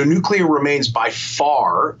 So nuclear remains by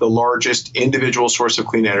far the largest individual source of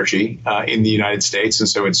clean energy in the United States. And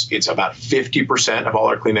so it's about 50% of all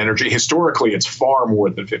our clean energy. Historically, it's far more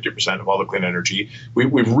than 50% of all the clean energy.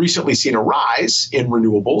 We've recently seen a rise in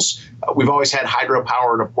renewables. We've always had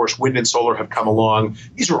hydropower, and of course, wind and solar have come along.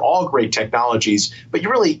 These are all great technologies, but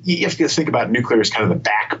you have to think about nuclear as kind of the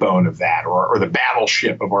backbone of that, or the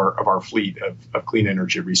battleship of our fleet of clean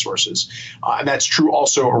energy resources. And that's true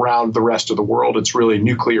also around the rest of the world. It's really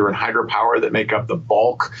nuclear and hydropower that make up the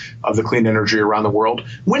bulk of the clean energy around the world.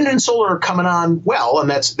 Wind and solar are coming on well, and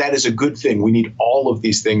that is a good thing. We need all of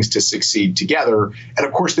these things to succeed together. And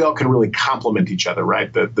of course, they all can really complement each other,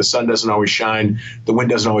 right? The sun doesn't always shine, the wind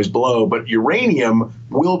doesn't always blow, but uranium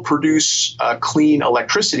will produce clean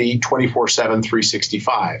electricity 24/7,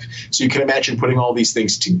 365. So you can imagine putting all these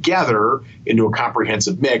things together into a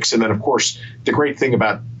comprehensive mix. And then, of course, the great thing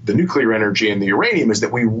about the nuclear energy and the uranium is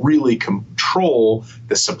that we really control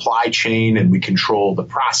the supply chain, and we control the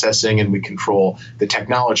processing, and we control the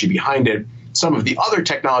technology behind it. Some of the other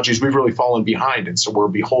technologies we've really fallen behind. And so we're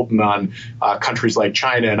beholden on countries like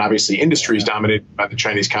China, and obviously industries dominated by the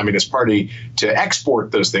Chinese Communist Party, to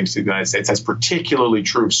export those things to the United States. That's particularly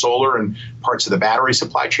true of solar and parts of the battery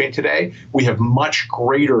supply chain today. We have much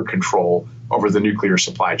greater control over the nuclear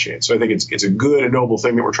supply chain. So I think it's a good and noble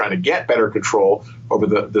thing that we're trying to get better control over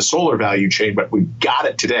the solar value chain, but we've got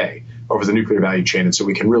it today over the nuclear value chain. And so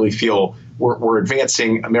we can really feel we're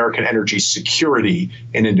advancing American energy security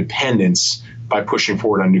and independence by pushing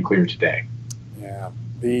forward on nuclear today. Yeah,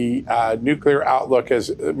 the nuclear outlook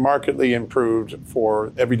has markedly improved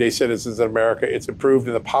for everyday citizens in America. It's improved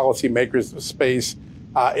in the policymakers space.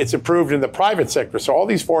 It's improved in the private sector. So all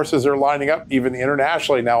these forces are lining up. Even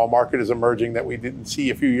internationally now, a market is emerging that we didn't see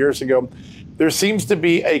a few years ago. There seems to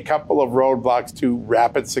be a couple of roadblocks to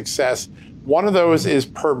rapid success. One of those is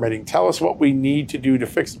permitting. Tell us what we need to do to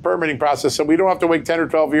fix the permitting process so we don't have to wait 10 or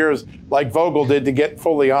 12 years like Vogtle did to get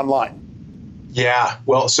fully online. Yeah,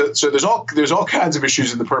 well, so there's all kinds of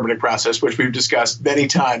issues in the permitting process, which we've discussed many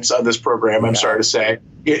times on this program, I'm sorry to say.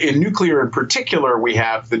 In nuclear in particular, we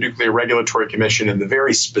have the Nuclear Regulatory Commission and the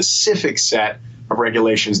very specific set of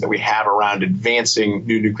regulations that we have around advancing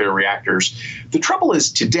new nuclear reactors. The trouble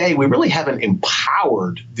is today we really haven't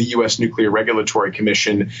empowered the U.S. Nuclear Regulatory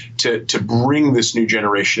Commission to bring this new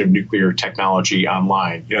generation of nuclear technology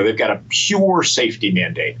online. You know, they've got a pure safety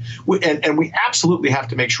mandate. And we absolutely have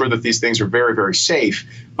to make sure that these things are very, very safe.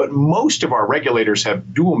 But most of our regulators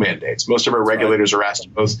have dual mandates. Most of our regulators are asked to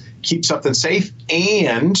both keep something safe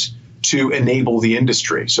and to enable the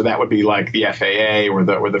industry. So that would be like the FAA or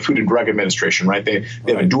the Food and Drug Administration, right? They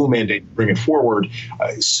have a dual mandate to bring it forward.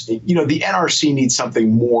 The NRC needs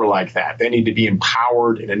something more like that. They need to be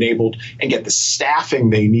empowered and enabled and get the staffing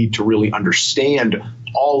they need to really understand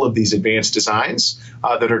all of these advanced designs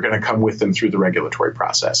that are going to come with them through the regulatory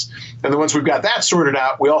process. And then once we've got that sorted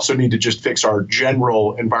out, we also need to just fix our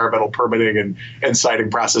general environmental permitting and siting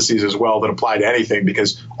processes as well that apply to anything,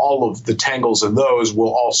 because all of the tangles in those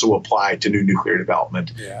will also apply to new nuclear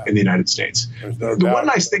development in the United States. The one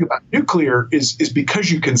nice thing about nuclear is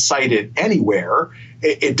because you can site it anywhere,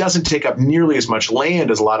 it doesn't take up nearly as much land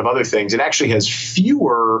as a lot of other things. It actually has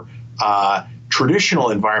fewer traditional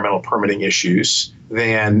environmental permitting issues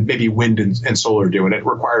than maybe wind and solar do, and it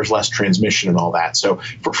requires less transmission and all that. So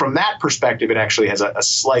from that perspective, it actually has a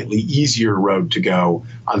slightly easier road to go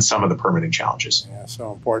on some of the permitting challenges. Yeah,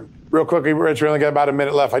 so important. Real quickly, Rich, we only got about a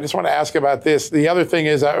minute left. I just want to ask about this. The other thing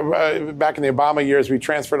is, back in the Obama years, we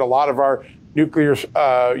transferred a lot of our nuclear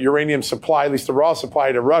uranium supply, at least the raw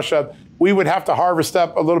supply, to Russia. We would have to harvest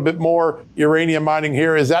up a little bit more uranium mining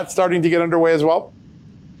here. Is that starting to get underway as well?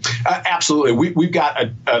 Absolutely. We've got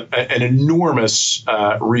an enormous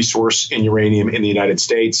resource in uranium in the United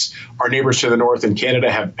States. Our neighbors to the north in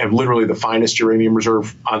Canada have literally the finest uranium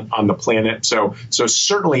reserve on the planet. So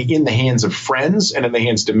certainly in the hands of friends and in the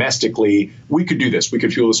hands domestically, we could do this. We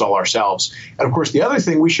could fuel this all ourselves. And of course, the other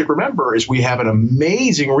thing we should remember is we have an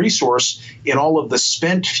amazing resource in all of the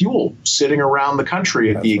spent fuel sitting around the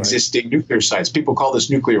country at the existing nuclear sites. People call this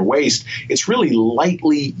nuclear waste. It's really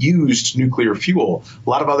lightly used nuclear fuel. A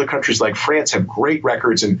lot of other countries like France have great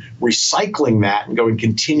records in recycling that and going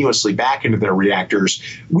continuously back into their reactors.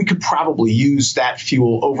 We could probably use that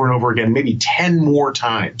fuel over and over again, maybe 10 more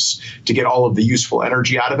times to get all of the useful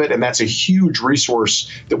energy out of it. And that's a huge resource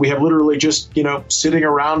that we have literally just, sitting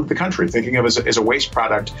around the country, thinking of as a waste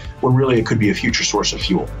product when really it could be a future source of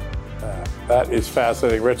fuel. That is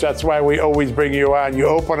fascinating, Rich. That's why we always bring you on. You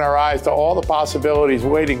open our eyes to all the possibilities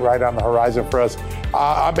waiting right on the horizon for us.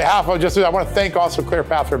 On behalf of I want to thank also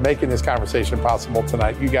ClearPath for making this conversation possible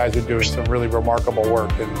tonight. You guys are doing some really remarkable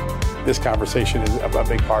work, and this conversation is a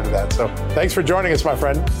big part of that. So thanks for joining us, my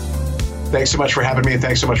friend. Thanks so much for having me, and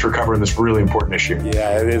thanks so much for covering this really important issue.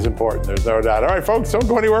 Yeah, it is important. There's no doubt. All right, folks, don't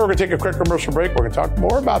go anywhere. We're going to take a quick commercial break. We're going to talk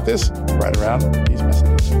more about this right around these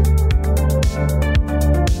messages.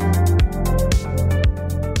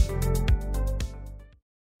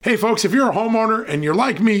 Hey folks, if you're a homeowner and you're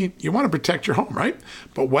like me, you want to protect your home, right?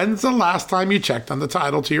 But when's the last time you checked on the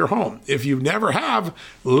title to your home? If you never have,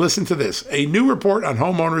 listen to this. A new report on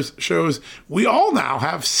homeowners shows we all now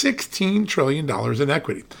have $16 trillion in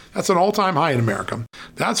equity. That's an all-time high in America.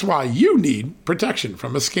 That's why you need protection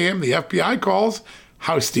from a scam the FBI calls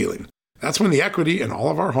house stealing. That's when the equity in all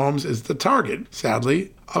of our homes is the target,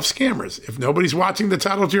 sadly, of scammers. If nobody's watching the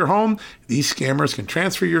title to your home, these scammers can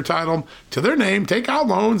transfer your title to their name, take out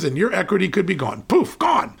loans, and your equity could be gone. Poof,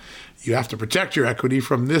 gone. You have to protect your equity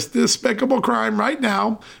from this despicable crime right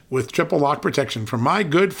now with triple lock protection from my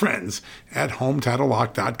good friends at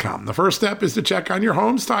HomeTitleLock.com. The first step is to check on your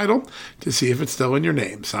home's title to see if it's still in your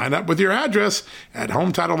name. Sign up with your address at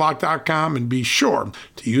HomeTitleLock.com and be sure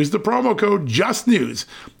to use the promo code JUSTNEWS.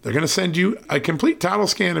 They're going to send you a complete title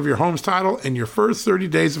scan of your home's title and your first 30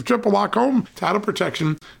 days of triple lock home title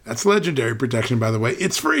protection. That's legendary protection, by the way.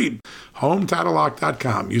 It's free.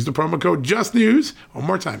 HomeTitleLock.com. Use the promo code JUSTNEWS. One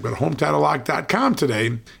more time, go to HomeTitleLock.com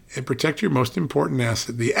today and protect your most important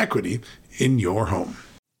asset, the equity in your home.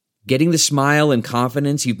 Getting the smile and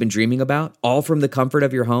confidence you've been dreaming about, all from the comfort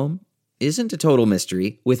of your home, isn't a total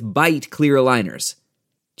mystery with Byte clear aligners.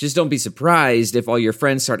 Just don't be surprised if all your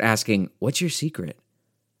friends start asking, "What's your secret?"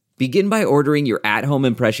 Begin by ordering your at-home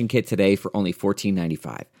impression kit today for only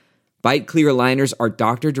 $14.95. Byte clear aligners are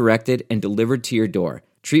doctor-directed and delivered to your door.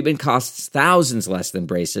 Treatment costs thousands less than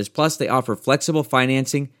braces, plus they offer flexible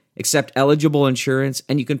financing, accept eligible insurance,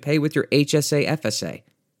 and you can pay with your HSA FSA.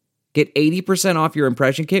 Get 80% off your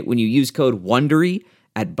impression kit when you use code WONDERY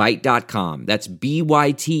at Byte.com. That's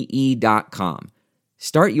BYTE.com.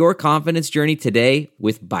 Start your confidence journey today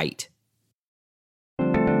with Byte.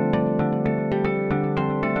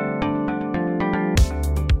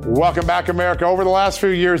 Welcome back, America. Over the last few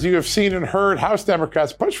years, you have seen and heard House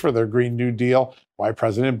Democrats push for their Green New Deal, why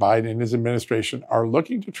President Biden and his administration are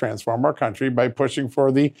looking to transform our country by pushing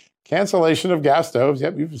for the cancellation of gas stoves.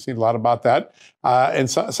 Yep, you've seen a lot about that. And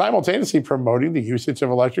simultaneously promoting the usage of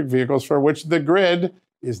electric vehicles for which the grid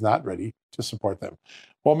is not ready to support them.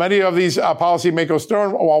 While many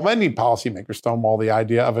policymakers stonewall the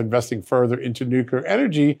idea of investing further into nuclear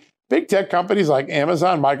energy, big tech companies like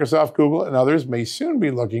Amazon, Microsoft, Google, and others may soon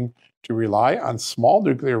be looking to rely on small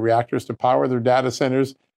nuclear reactors to power their data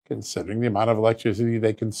centers, considering the amount of electricity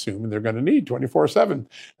they consume and they're going to need 24/7.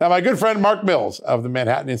 Now, my good friend Mark Mills of the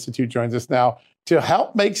Manhattan Institute joins us now to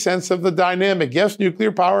help make sense of the dynamic. Yes,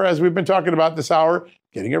 nuclear power, as we've been talking about this hour,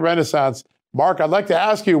 getting a renaissance, Mark, I'd like to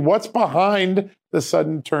ask you, what's behind the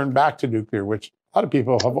sudden turn back to nuclear, which a lot of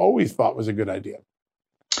people have always thought was a good idea?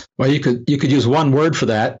 Well, you could use one word for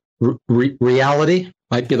that. Reality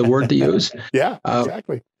might be the word to use. Yeah,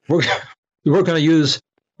 exactly. We're going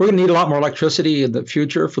to need a lot more electricity in the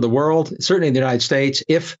future for the world, certainly in the United States,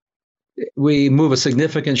 if we move a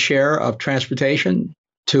significant share of transportation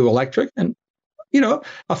to electric. And,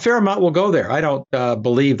 a fair amount will go there. I don't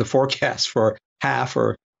believe the forecast for half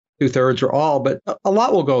or 2/3 or all, but a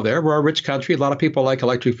lot will go there. We're a rich country. A lot of people like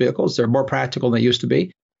electric vehicles. They're more practical than they used to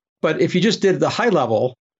be. But if you just did the high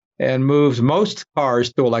level and moved most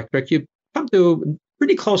cars to electric, you come to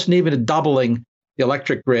pretty close and even to doubling the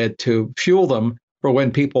electric grid to fuel them for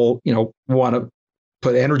when people, want to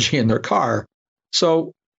put energy in their car.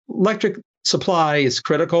 So electric supply is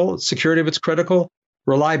critical. Security of it's critical.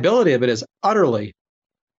 Reliability of it is utterly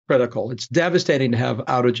critical. It's devastating to have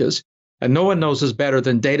outages. And no one knows this better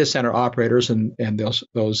than data center operators and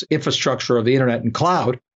those infrastructure of the internet and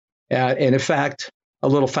cloud. And in fact, a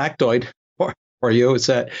little factoid for you is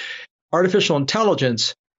that artificial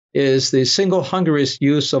intelligence is the single hungriest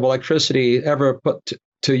use of electricity ever put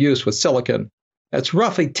to use with silicon. That's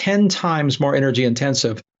roughly 10 times more energy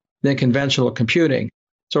intensive than conventional computing.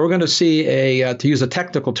 So we're going to see to use a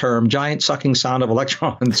technical term, giant sucking sound of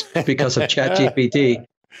electrons because of ChatGPT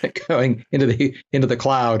going into the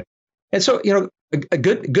cloud. And so,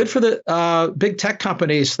 good for the big tech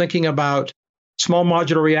companies thinking about small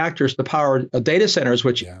modular reactors to power data centers,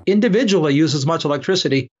 which individually use as much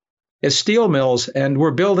electricity as steel mills. And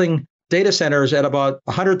we're building data centers at about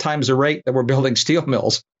 100 times the rate that we're building steel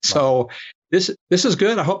mills. So this is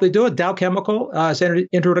good. I hope they do it. Dow Chemical has entered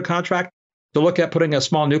into a contract to look at putting a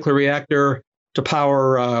small nuclear reactor to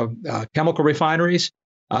power chemical refineries.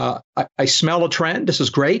 I smell a trend. This is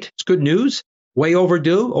great. It's good news. Way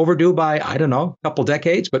overdue by, I don't know, a couple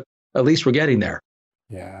decades, but at least we're getting there.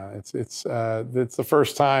 Yeah, it's the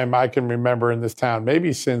first time I can remember in this town,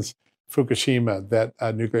 maybe since Fukushima, that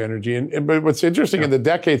nuclear energy. But what's interesting, in the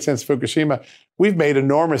decade since Fukushima, we've made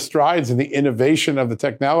enormous strides in the innovation of the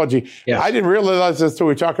technology. Yes. I didn't realize this until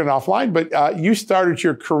we were talking offline, but you started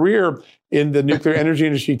your career in the nuclear energy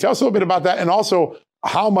industry. Tell us a little bit about that, and also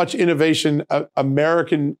how much innovation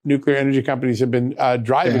American nuclear energy companies have been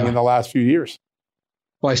driving in the last few years.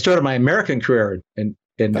 Well, I started my American career in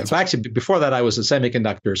actually before that I was in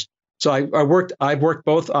semiconductors. So I've worked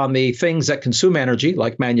both on the things that consume energy,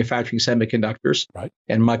 like manufacturing semiconductors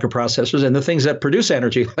and microprocessors, and the things that produce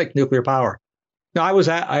energy, like nuclear power. Now,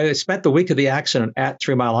 I spent the week of the accident at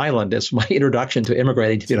 3 Mile Island as my introduction to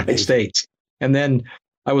immigrating to the United States, and then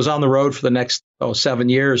I was on the road for the next 7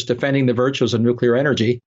 years defending the virtues of nuclear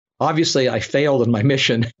energy. Obviously, I failed in my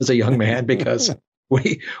mission as a young man because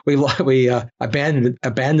we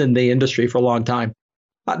abandoned the industry for a long time.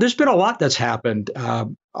 There's been a lot that's happened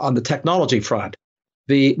on the technology front.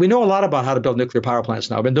 We know a lot about how to build nuclear power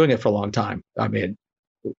plants now. I've been doing it for a long time. I mean,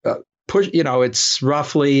 it's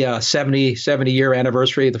roughly a 70-year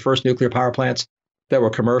anniversary of the first nuclear power plants that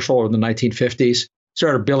were commercial in the 1950s.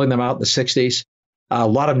 Started building them out in the 60s. A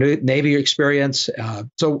lot of Navy experience.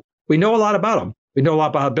 So we know a lot about them. We know a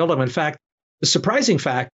lot about how to build them. In fact, the surprising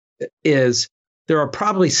fact is there are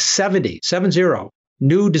probably 70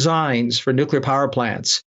 new designs for nuclear power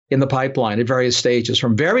plants in the pipeline at various stages,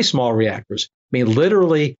 from very small reactors, I mean,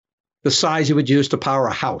 literally the size you would use to power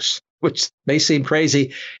a house, which may seem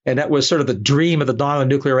crazy. And that was sort of the dream of the dawn of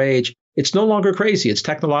the nuclear age. It's no longer crazy. It's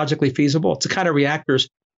technologically feasible. It's the kind of reactors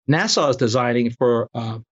NASA is designing for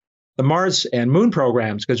the Mars and Moon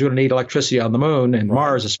programs, because you're going to need electricity on the Moon and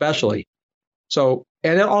Mars especially. So,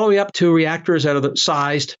 and then all the way up to reactors that are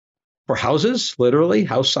sized for houses, literally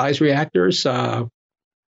house-sized reactors,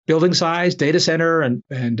 building size, data center, and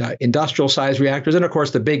industrial size reactors, and of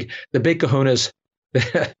course the big kahunas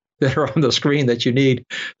that are on the screen that you need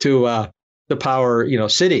to power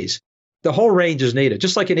cities. The whole range is needed.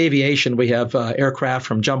 Just like in aviation, we have aircraft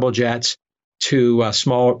from jumbo jets to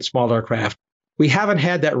small aircraft. We haven't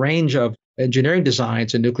had that range of engineering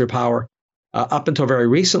designs in nuclear power up until very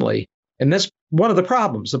recently, and that's one of the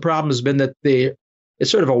problems. The problem has been that it's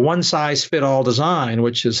sort of a one-size-fit-all design,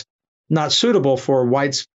 which is not suitable for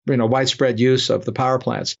widespread use of the power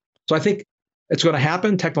plants. So I think it's going to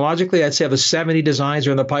happen technologically. I'd say of the 70 designs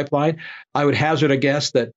are in the pipeline, I would hazard a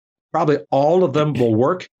guess that probably all of them will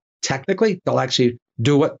work technically. They'll actually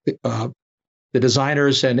do what the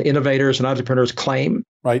designers and innovators and entrepreneurs claim.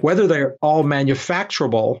 Right. Whether they're all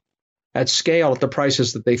manufacturable at scale at the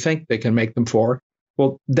prices that they think they can make them for,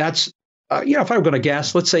 well, that's, if I were going to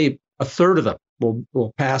guess, let's say a third of them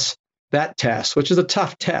will pass that test, which is a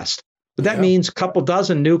tough test. But that means a couple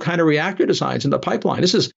dozen new kind of reactor designs in the pipeline.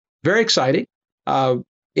 This is very exciting.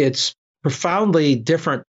 It's profoundly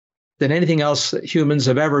different than anything else that humans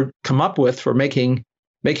have ever come up with for making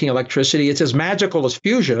electricity. It's as magical as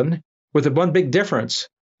fusion, with the one big difference.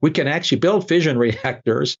 We can actually build fission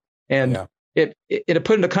reactors, and it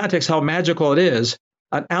put into context how magical it is.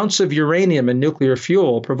 An ounce of uranium in nuclear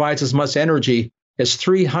fuel provides as much energy as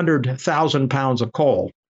 300,000 pounds of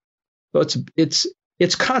coal. So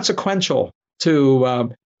it's consequential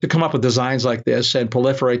to come up with designs like this and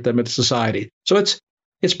proliferate them into society. So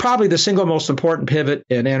it's probably the single most important pivot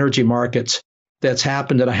in energy markets that's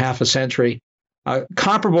happened in a half a century,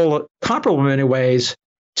 comparable in many ways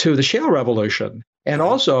to the shale revolution. And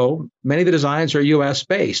also, many of the designs are U.S.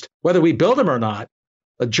 based. Whether we build them or not,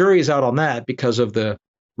 the jury is out on that because of the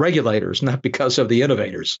regulators, not because of the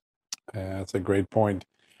innovators. That's a great point.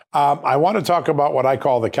 I want to talk about what I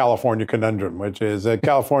call the California conundrum, which is that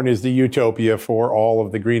California is the utopia for all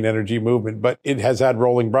of the green energy movement, but it has had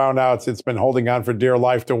rolling brownouts. It's been holding on for dear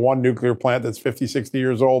life to one nuclear plant that's 50, 60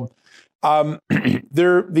 years old.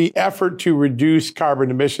 The effort to reduce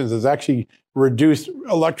carbon emissions has actually reduced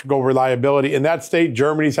electrical reliability. In that state,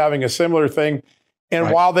 Germany's having a similar thing.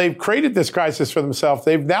 And while they've created this crisis for themselves,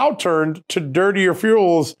 they've now turned to dirtier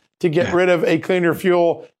fuels to get rid of a cleaner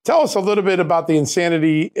fuel. Tell us a little bit about the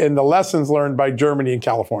insanity and the lessons learned by Germany and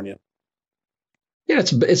California. Yeah,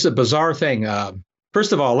 it's a bizarre thing.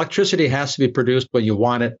 First of all, electricity has to be produced when you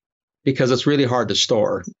want it because it's really hard to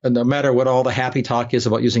store. And no matter what all the happy talk is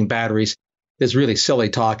about using batteries, it's really silly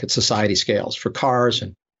talk at society scales for cars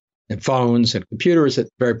and phones and computers.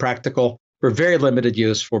 It's very practical for very limited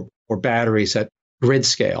use for batteries at grid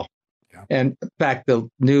scale. Yeah. And in fact, the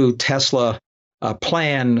new Tesla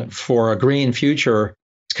plan for a green future,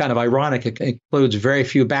 it's kind of ironic. It includes very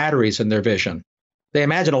few batteries in their vision. They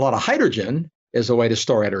imagine a lot of hydrogen as a way to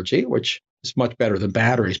store energy, which is much better than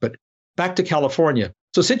batteries. But back to California.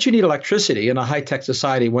 So since you need electricity in a high-tech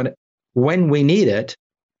society when we need it,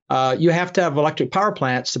 you have to have electric power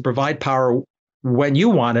plants to provide power when you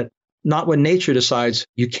want it, not when nature decides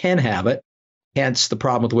you can have it. Hence the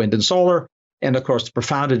problem with wind and solar, and of course the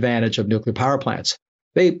profound advantage of nuclear power plants.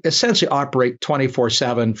 They essentially operate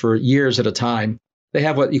 24/7 for years at a time. They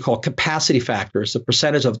have what you call capacity factors. The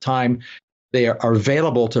percentage of the time they are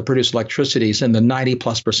available to produce electricity is in the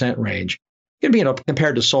 90+% range. It can be,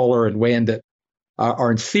 compared to solar and wind that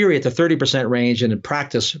are in theory at the 30% range, and in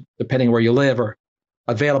practice, depending where you live, are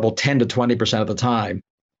available 10 to 20% of the time.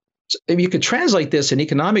 So if you could translate this in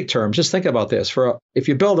economic terms, just think about this. If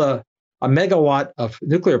you build a megawatt of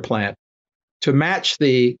nuclear plant, to match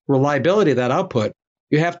the reliability of that output,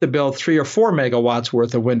 you have to build 3 or 4 megawatts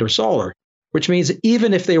worth of wind or solar, which means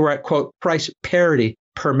even if they were at, quote, price parity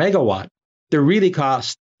per megawatt, they really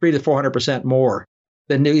cost 300 to 400% more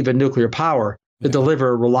than even nuclear power to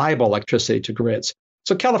deliver reliable electricity to grids.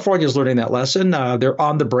 So California is learning that lesson. They're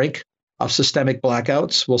on the brink of systemic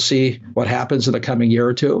blackouts. We'll see what happens in the coming year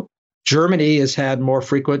or two. Germany has had more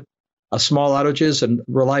frequent small outages, and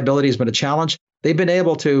reliability has been a challenge. They've been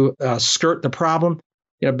able to skirt the problem,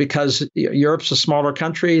 because Europe's a smaller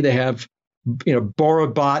country. They have,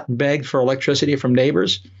 borrowed, bought, and begged for electricity from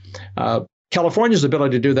neighbors. California's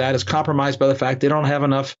ability to do that is compromised by the fact they don't have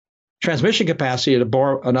enough transmission capacity to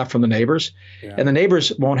borrow enough from the neighbors, and the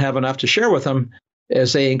neighbors won't have enough to share with them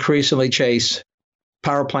as they increasingly chase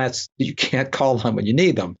power plants that you can't call on when you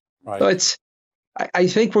need them. Right. So I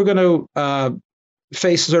think we're going to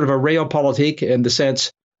face sort of a realpolitik in the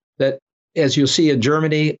sense that, as you'll see in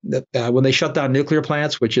Germany, that when they shut down nuclear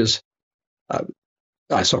plants, which is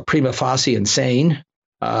prima facie insane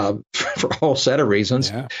for a whole set of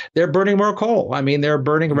reasons, they're burning more coal. I mean, they're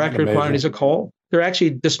burning record quantities of coal. They're actually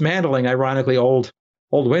dismantling, ironically, old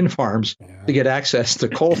wind farms to get access to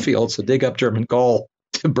coal fields to dig up German coal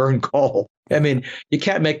to burn coal. I mean, you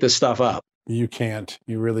can't make this stuff up. You can't.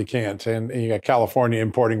 You really can't. And you got California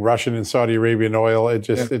importing Russian and Saudi Arabian oil. It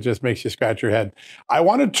just makes you scratch your head. I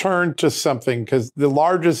want to turn to something, because the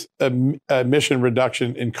largest emission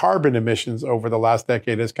reduction in carbon emissions over the last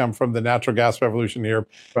decade has come from the natural gas revolution here.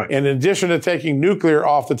 Right. In addition to taking nuclear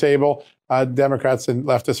off the table, Democrats and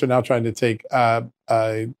leftists are now trying to take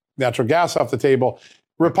natural gas off the table.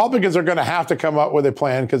 Republicans are going to have to come up with a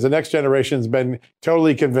plan, because the next generation has been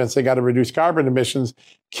totally convinced they got to reduce carbon emissions.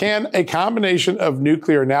 Can a combination of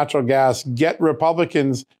nuclear and natural gas get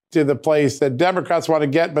Republicans to the place that Democrats want to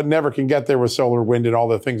get but never can get there with solar, wind, and all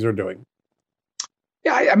the things they're doing?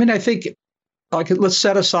 Yeah, I think, let's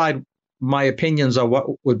set aside my opinions on what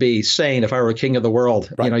would be sane if I were a king of the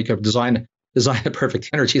world. Right. You could design a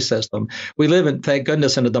perfect energy system. We live in, thank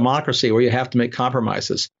goodness, in a democracy where you have to make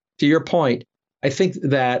compromises. To your point, I think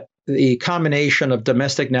that the combination of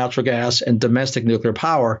domestic natural gas and domestic nuclear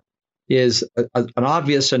power is an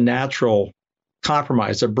obvious and natural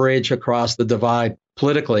compromise, a bridge across the divide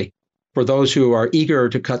politically for those who are eager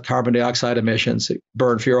to cut carbon dioxide emissions,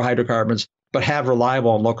 burn fewer hydrocarbons, but have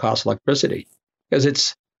reliable and low-cost electricity. Because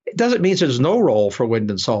it doesn't mean there's no role for wind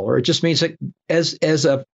and solar. It just means that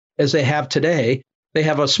as they have today, they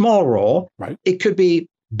have a small role. Right. It could be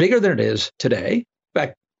bigger than it is today. In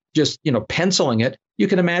fact, just penciling it, you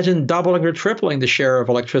can imagine doubling or tripling the share of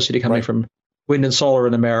electricity coming from wind and solar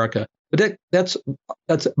in America. But that's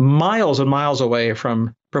miles and miles away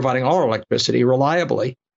from providing all electricity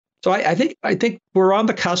reliably. So I think we're on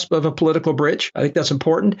the cusp of a political bridge. I think that's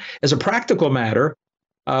important. As a practical matter,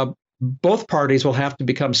 both parties will have to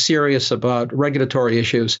become serious about regulatory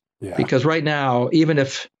issues because right now, even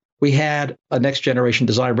if we had a next generation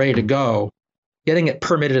design ready to go, getting it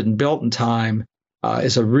permitted and built in time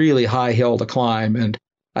is a really high hill to climb. And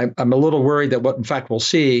I'm a little worried that what in fact we'll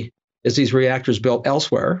see is these reactors built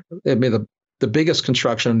elsewhere. I mean, the biggest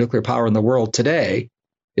construction of nuclear power in the world today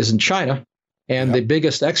is in China. And the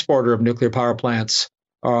biggest exporter of nuclear power plants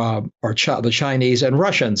are the Chinese and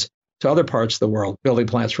Russians to other parts of the world, building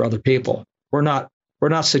plants for other people. We're not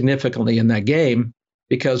significantly in that game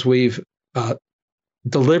because we've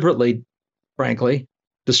deliberately, frankly,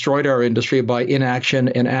 destroyed our industry by inaction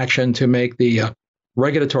and action to make the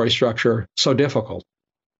regulatory structure so difficult.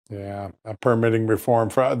 Yeah, a permitting reform.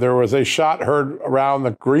 There was a shot heard around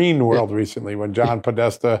the green world recently when John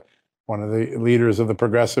Podesta, one of the leaders of the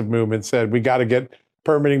progressive movement, said we got to get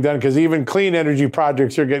permitting done because even clean energy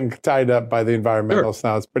projects are getting tied up by the environmentalists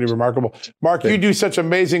now. It's pretty remarkable. Mark, you do such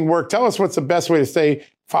amazing work. Tell us what's the best way to stay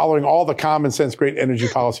following all the common sense, great energy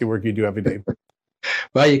policy work you do every day.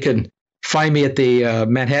 Well, you can find me at the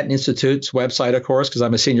Manhattan Institute's website, of course, because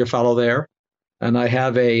I'm a senior fellow there. And I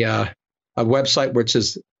have a website which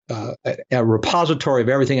is a repository of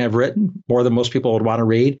everything I've written, more than most people would want to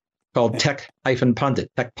read, called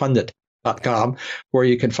tech-pundit, techpundit.com, where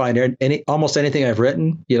you can find almost anything I've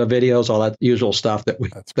written, videos, all that usual stuff that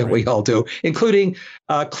we all do, including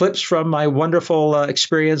clips from my wonderful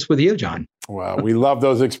experience with you, John. Well, we love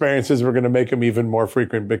those experiences. We're going to make them even more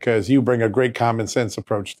frequent because you bring a great common sense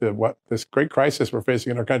approach to what this great crisis we're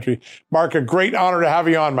facing in our country. Mark, a great honor to have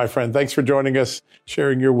you on, my friend. Thanks for joining us,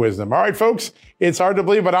 sharing your wisdom. All right, folks, it's hard to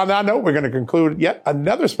believe, but on that note, we're going to conclude yet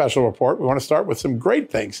another special report. We want to start with some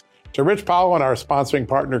great thanks to Rich Powell and our sponsoring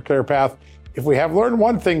partner, ClearPath. If we have learned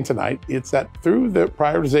one thing tonight, it's that through the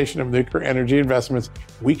prioritization of nuclear energy investments,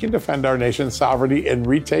 we can defend our nation's sovereignty and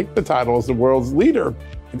retake the title as the world's leader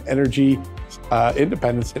in energy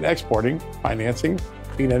independence in exporting, financing,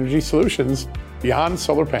 clean energy solutions beyond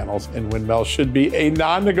solar panels and windmills should be a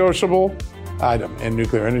non-negotiable item. And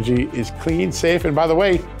nuclear energy is clean, safe, and by the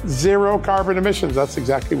way, zero carbon emissions. That's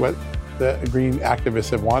exactly what the green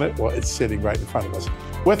activists have wanted. Well, it's sitting right in front of us.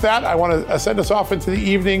 With that, I want to send us off into the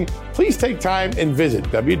evening. Please take time and visit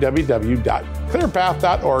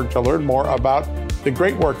www.clearpath.org to learn more about the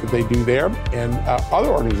great work that they do there and other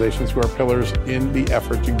organizations who are pillars in the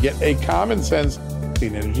effort to get a common sense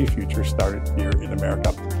clean energy future started here in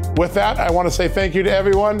America. With that, I want to say thank you to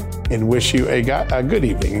everyone and wish you a good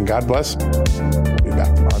evening and God bless. We'll be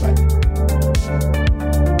back tomorrow night.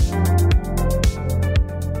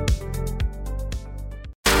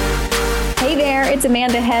 Hey there, it's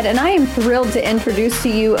Amanda Head, and I am thrilled to introduce to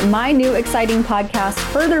you my new exciting podcast,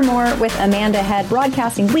 Furthermore with Amanda Head,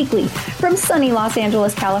 broadcasting weekly from sunny Los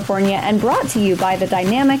Angeles, California, and brought to you by the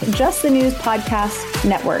dynamic Just the News Podcast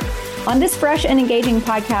Network. On this fresh and engaging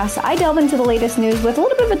podcast, I delve into the latest news with a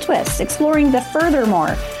little bit of a twist, exploring the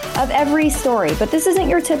furthermore of every story. But this isn't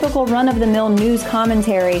your typical run-of-the-mill news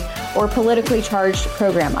commentary or politically charged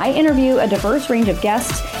program. I interview a diverse range of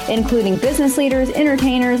guests, including business leaders,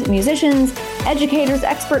 entertainers, musicians, educators,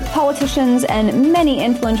 experts, politicians, and many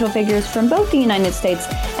influential figures from both the United States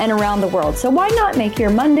and around the world. So why not make your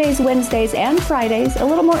Mondays, Wednesdays, and Fridays a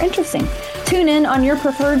little more interesting? Tune in on your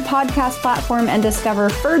preferred podcast platform and discover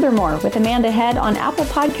Furthermore with Amanda Head on Apple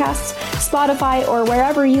Podcasts, Spotify, or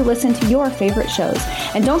wherever you listen to your favorite shows.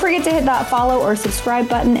 And don't forget to hit that follow or subscribe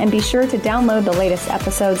button and be sure to download the latest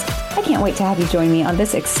episodes. I can't wait to have you join me on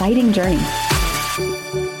this exciting journey.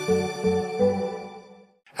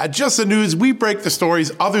 At Just the News, we break the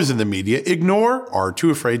stories others in the media ignore or are too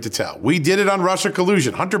afraid to tell. We did it on Russia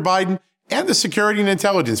collusion, Hunter Biden, and the security and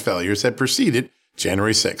intelligence failures that preceded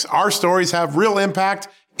January 6th. Our stories have real impact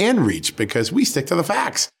and reach because we stick to the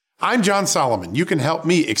facts. I'm John Solomon. You can help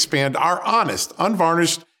me expand our honest,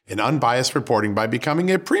 unvarnished, and unbiased reporting by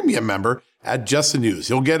becoming a premium member at Just the News.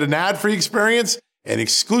 You'll get an ad-free experience and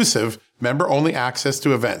exclusive member-only access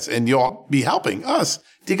to events, and you'll be helping us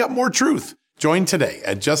dig up more truth. Join today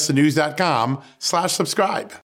at justthenews.com/subscribe.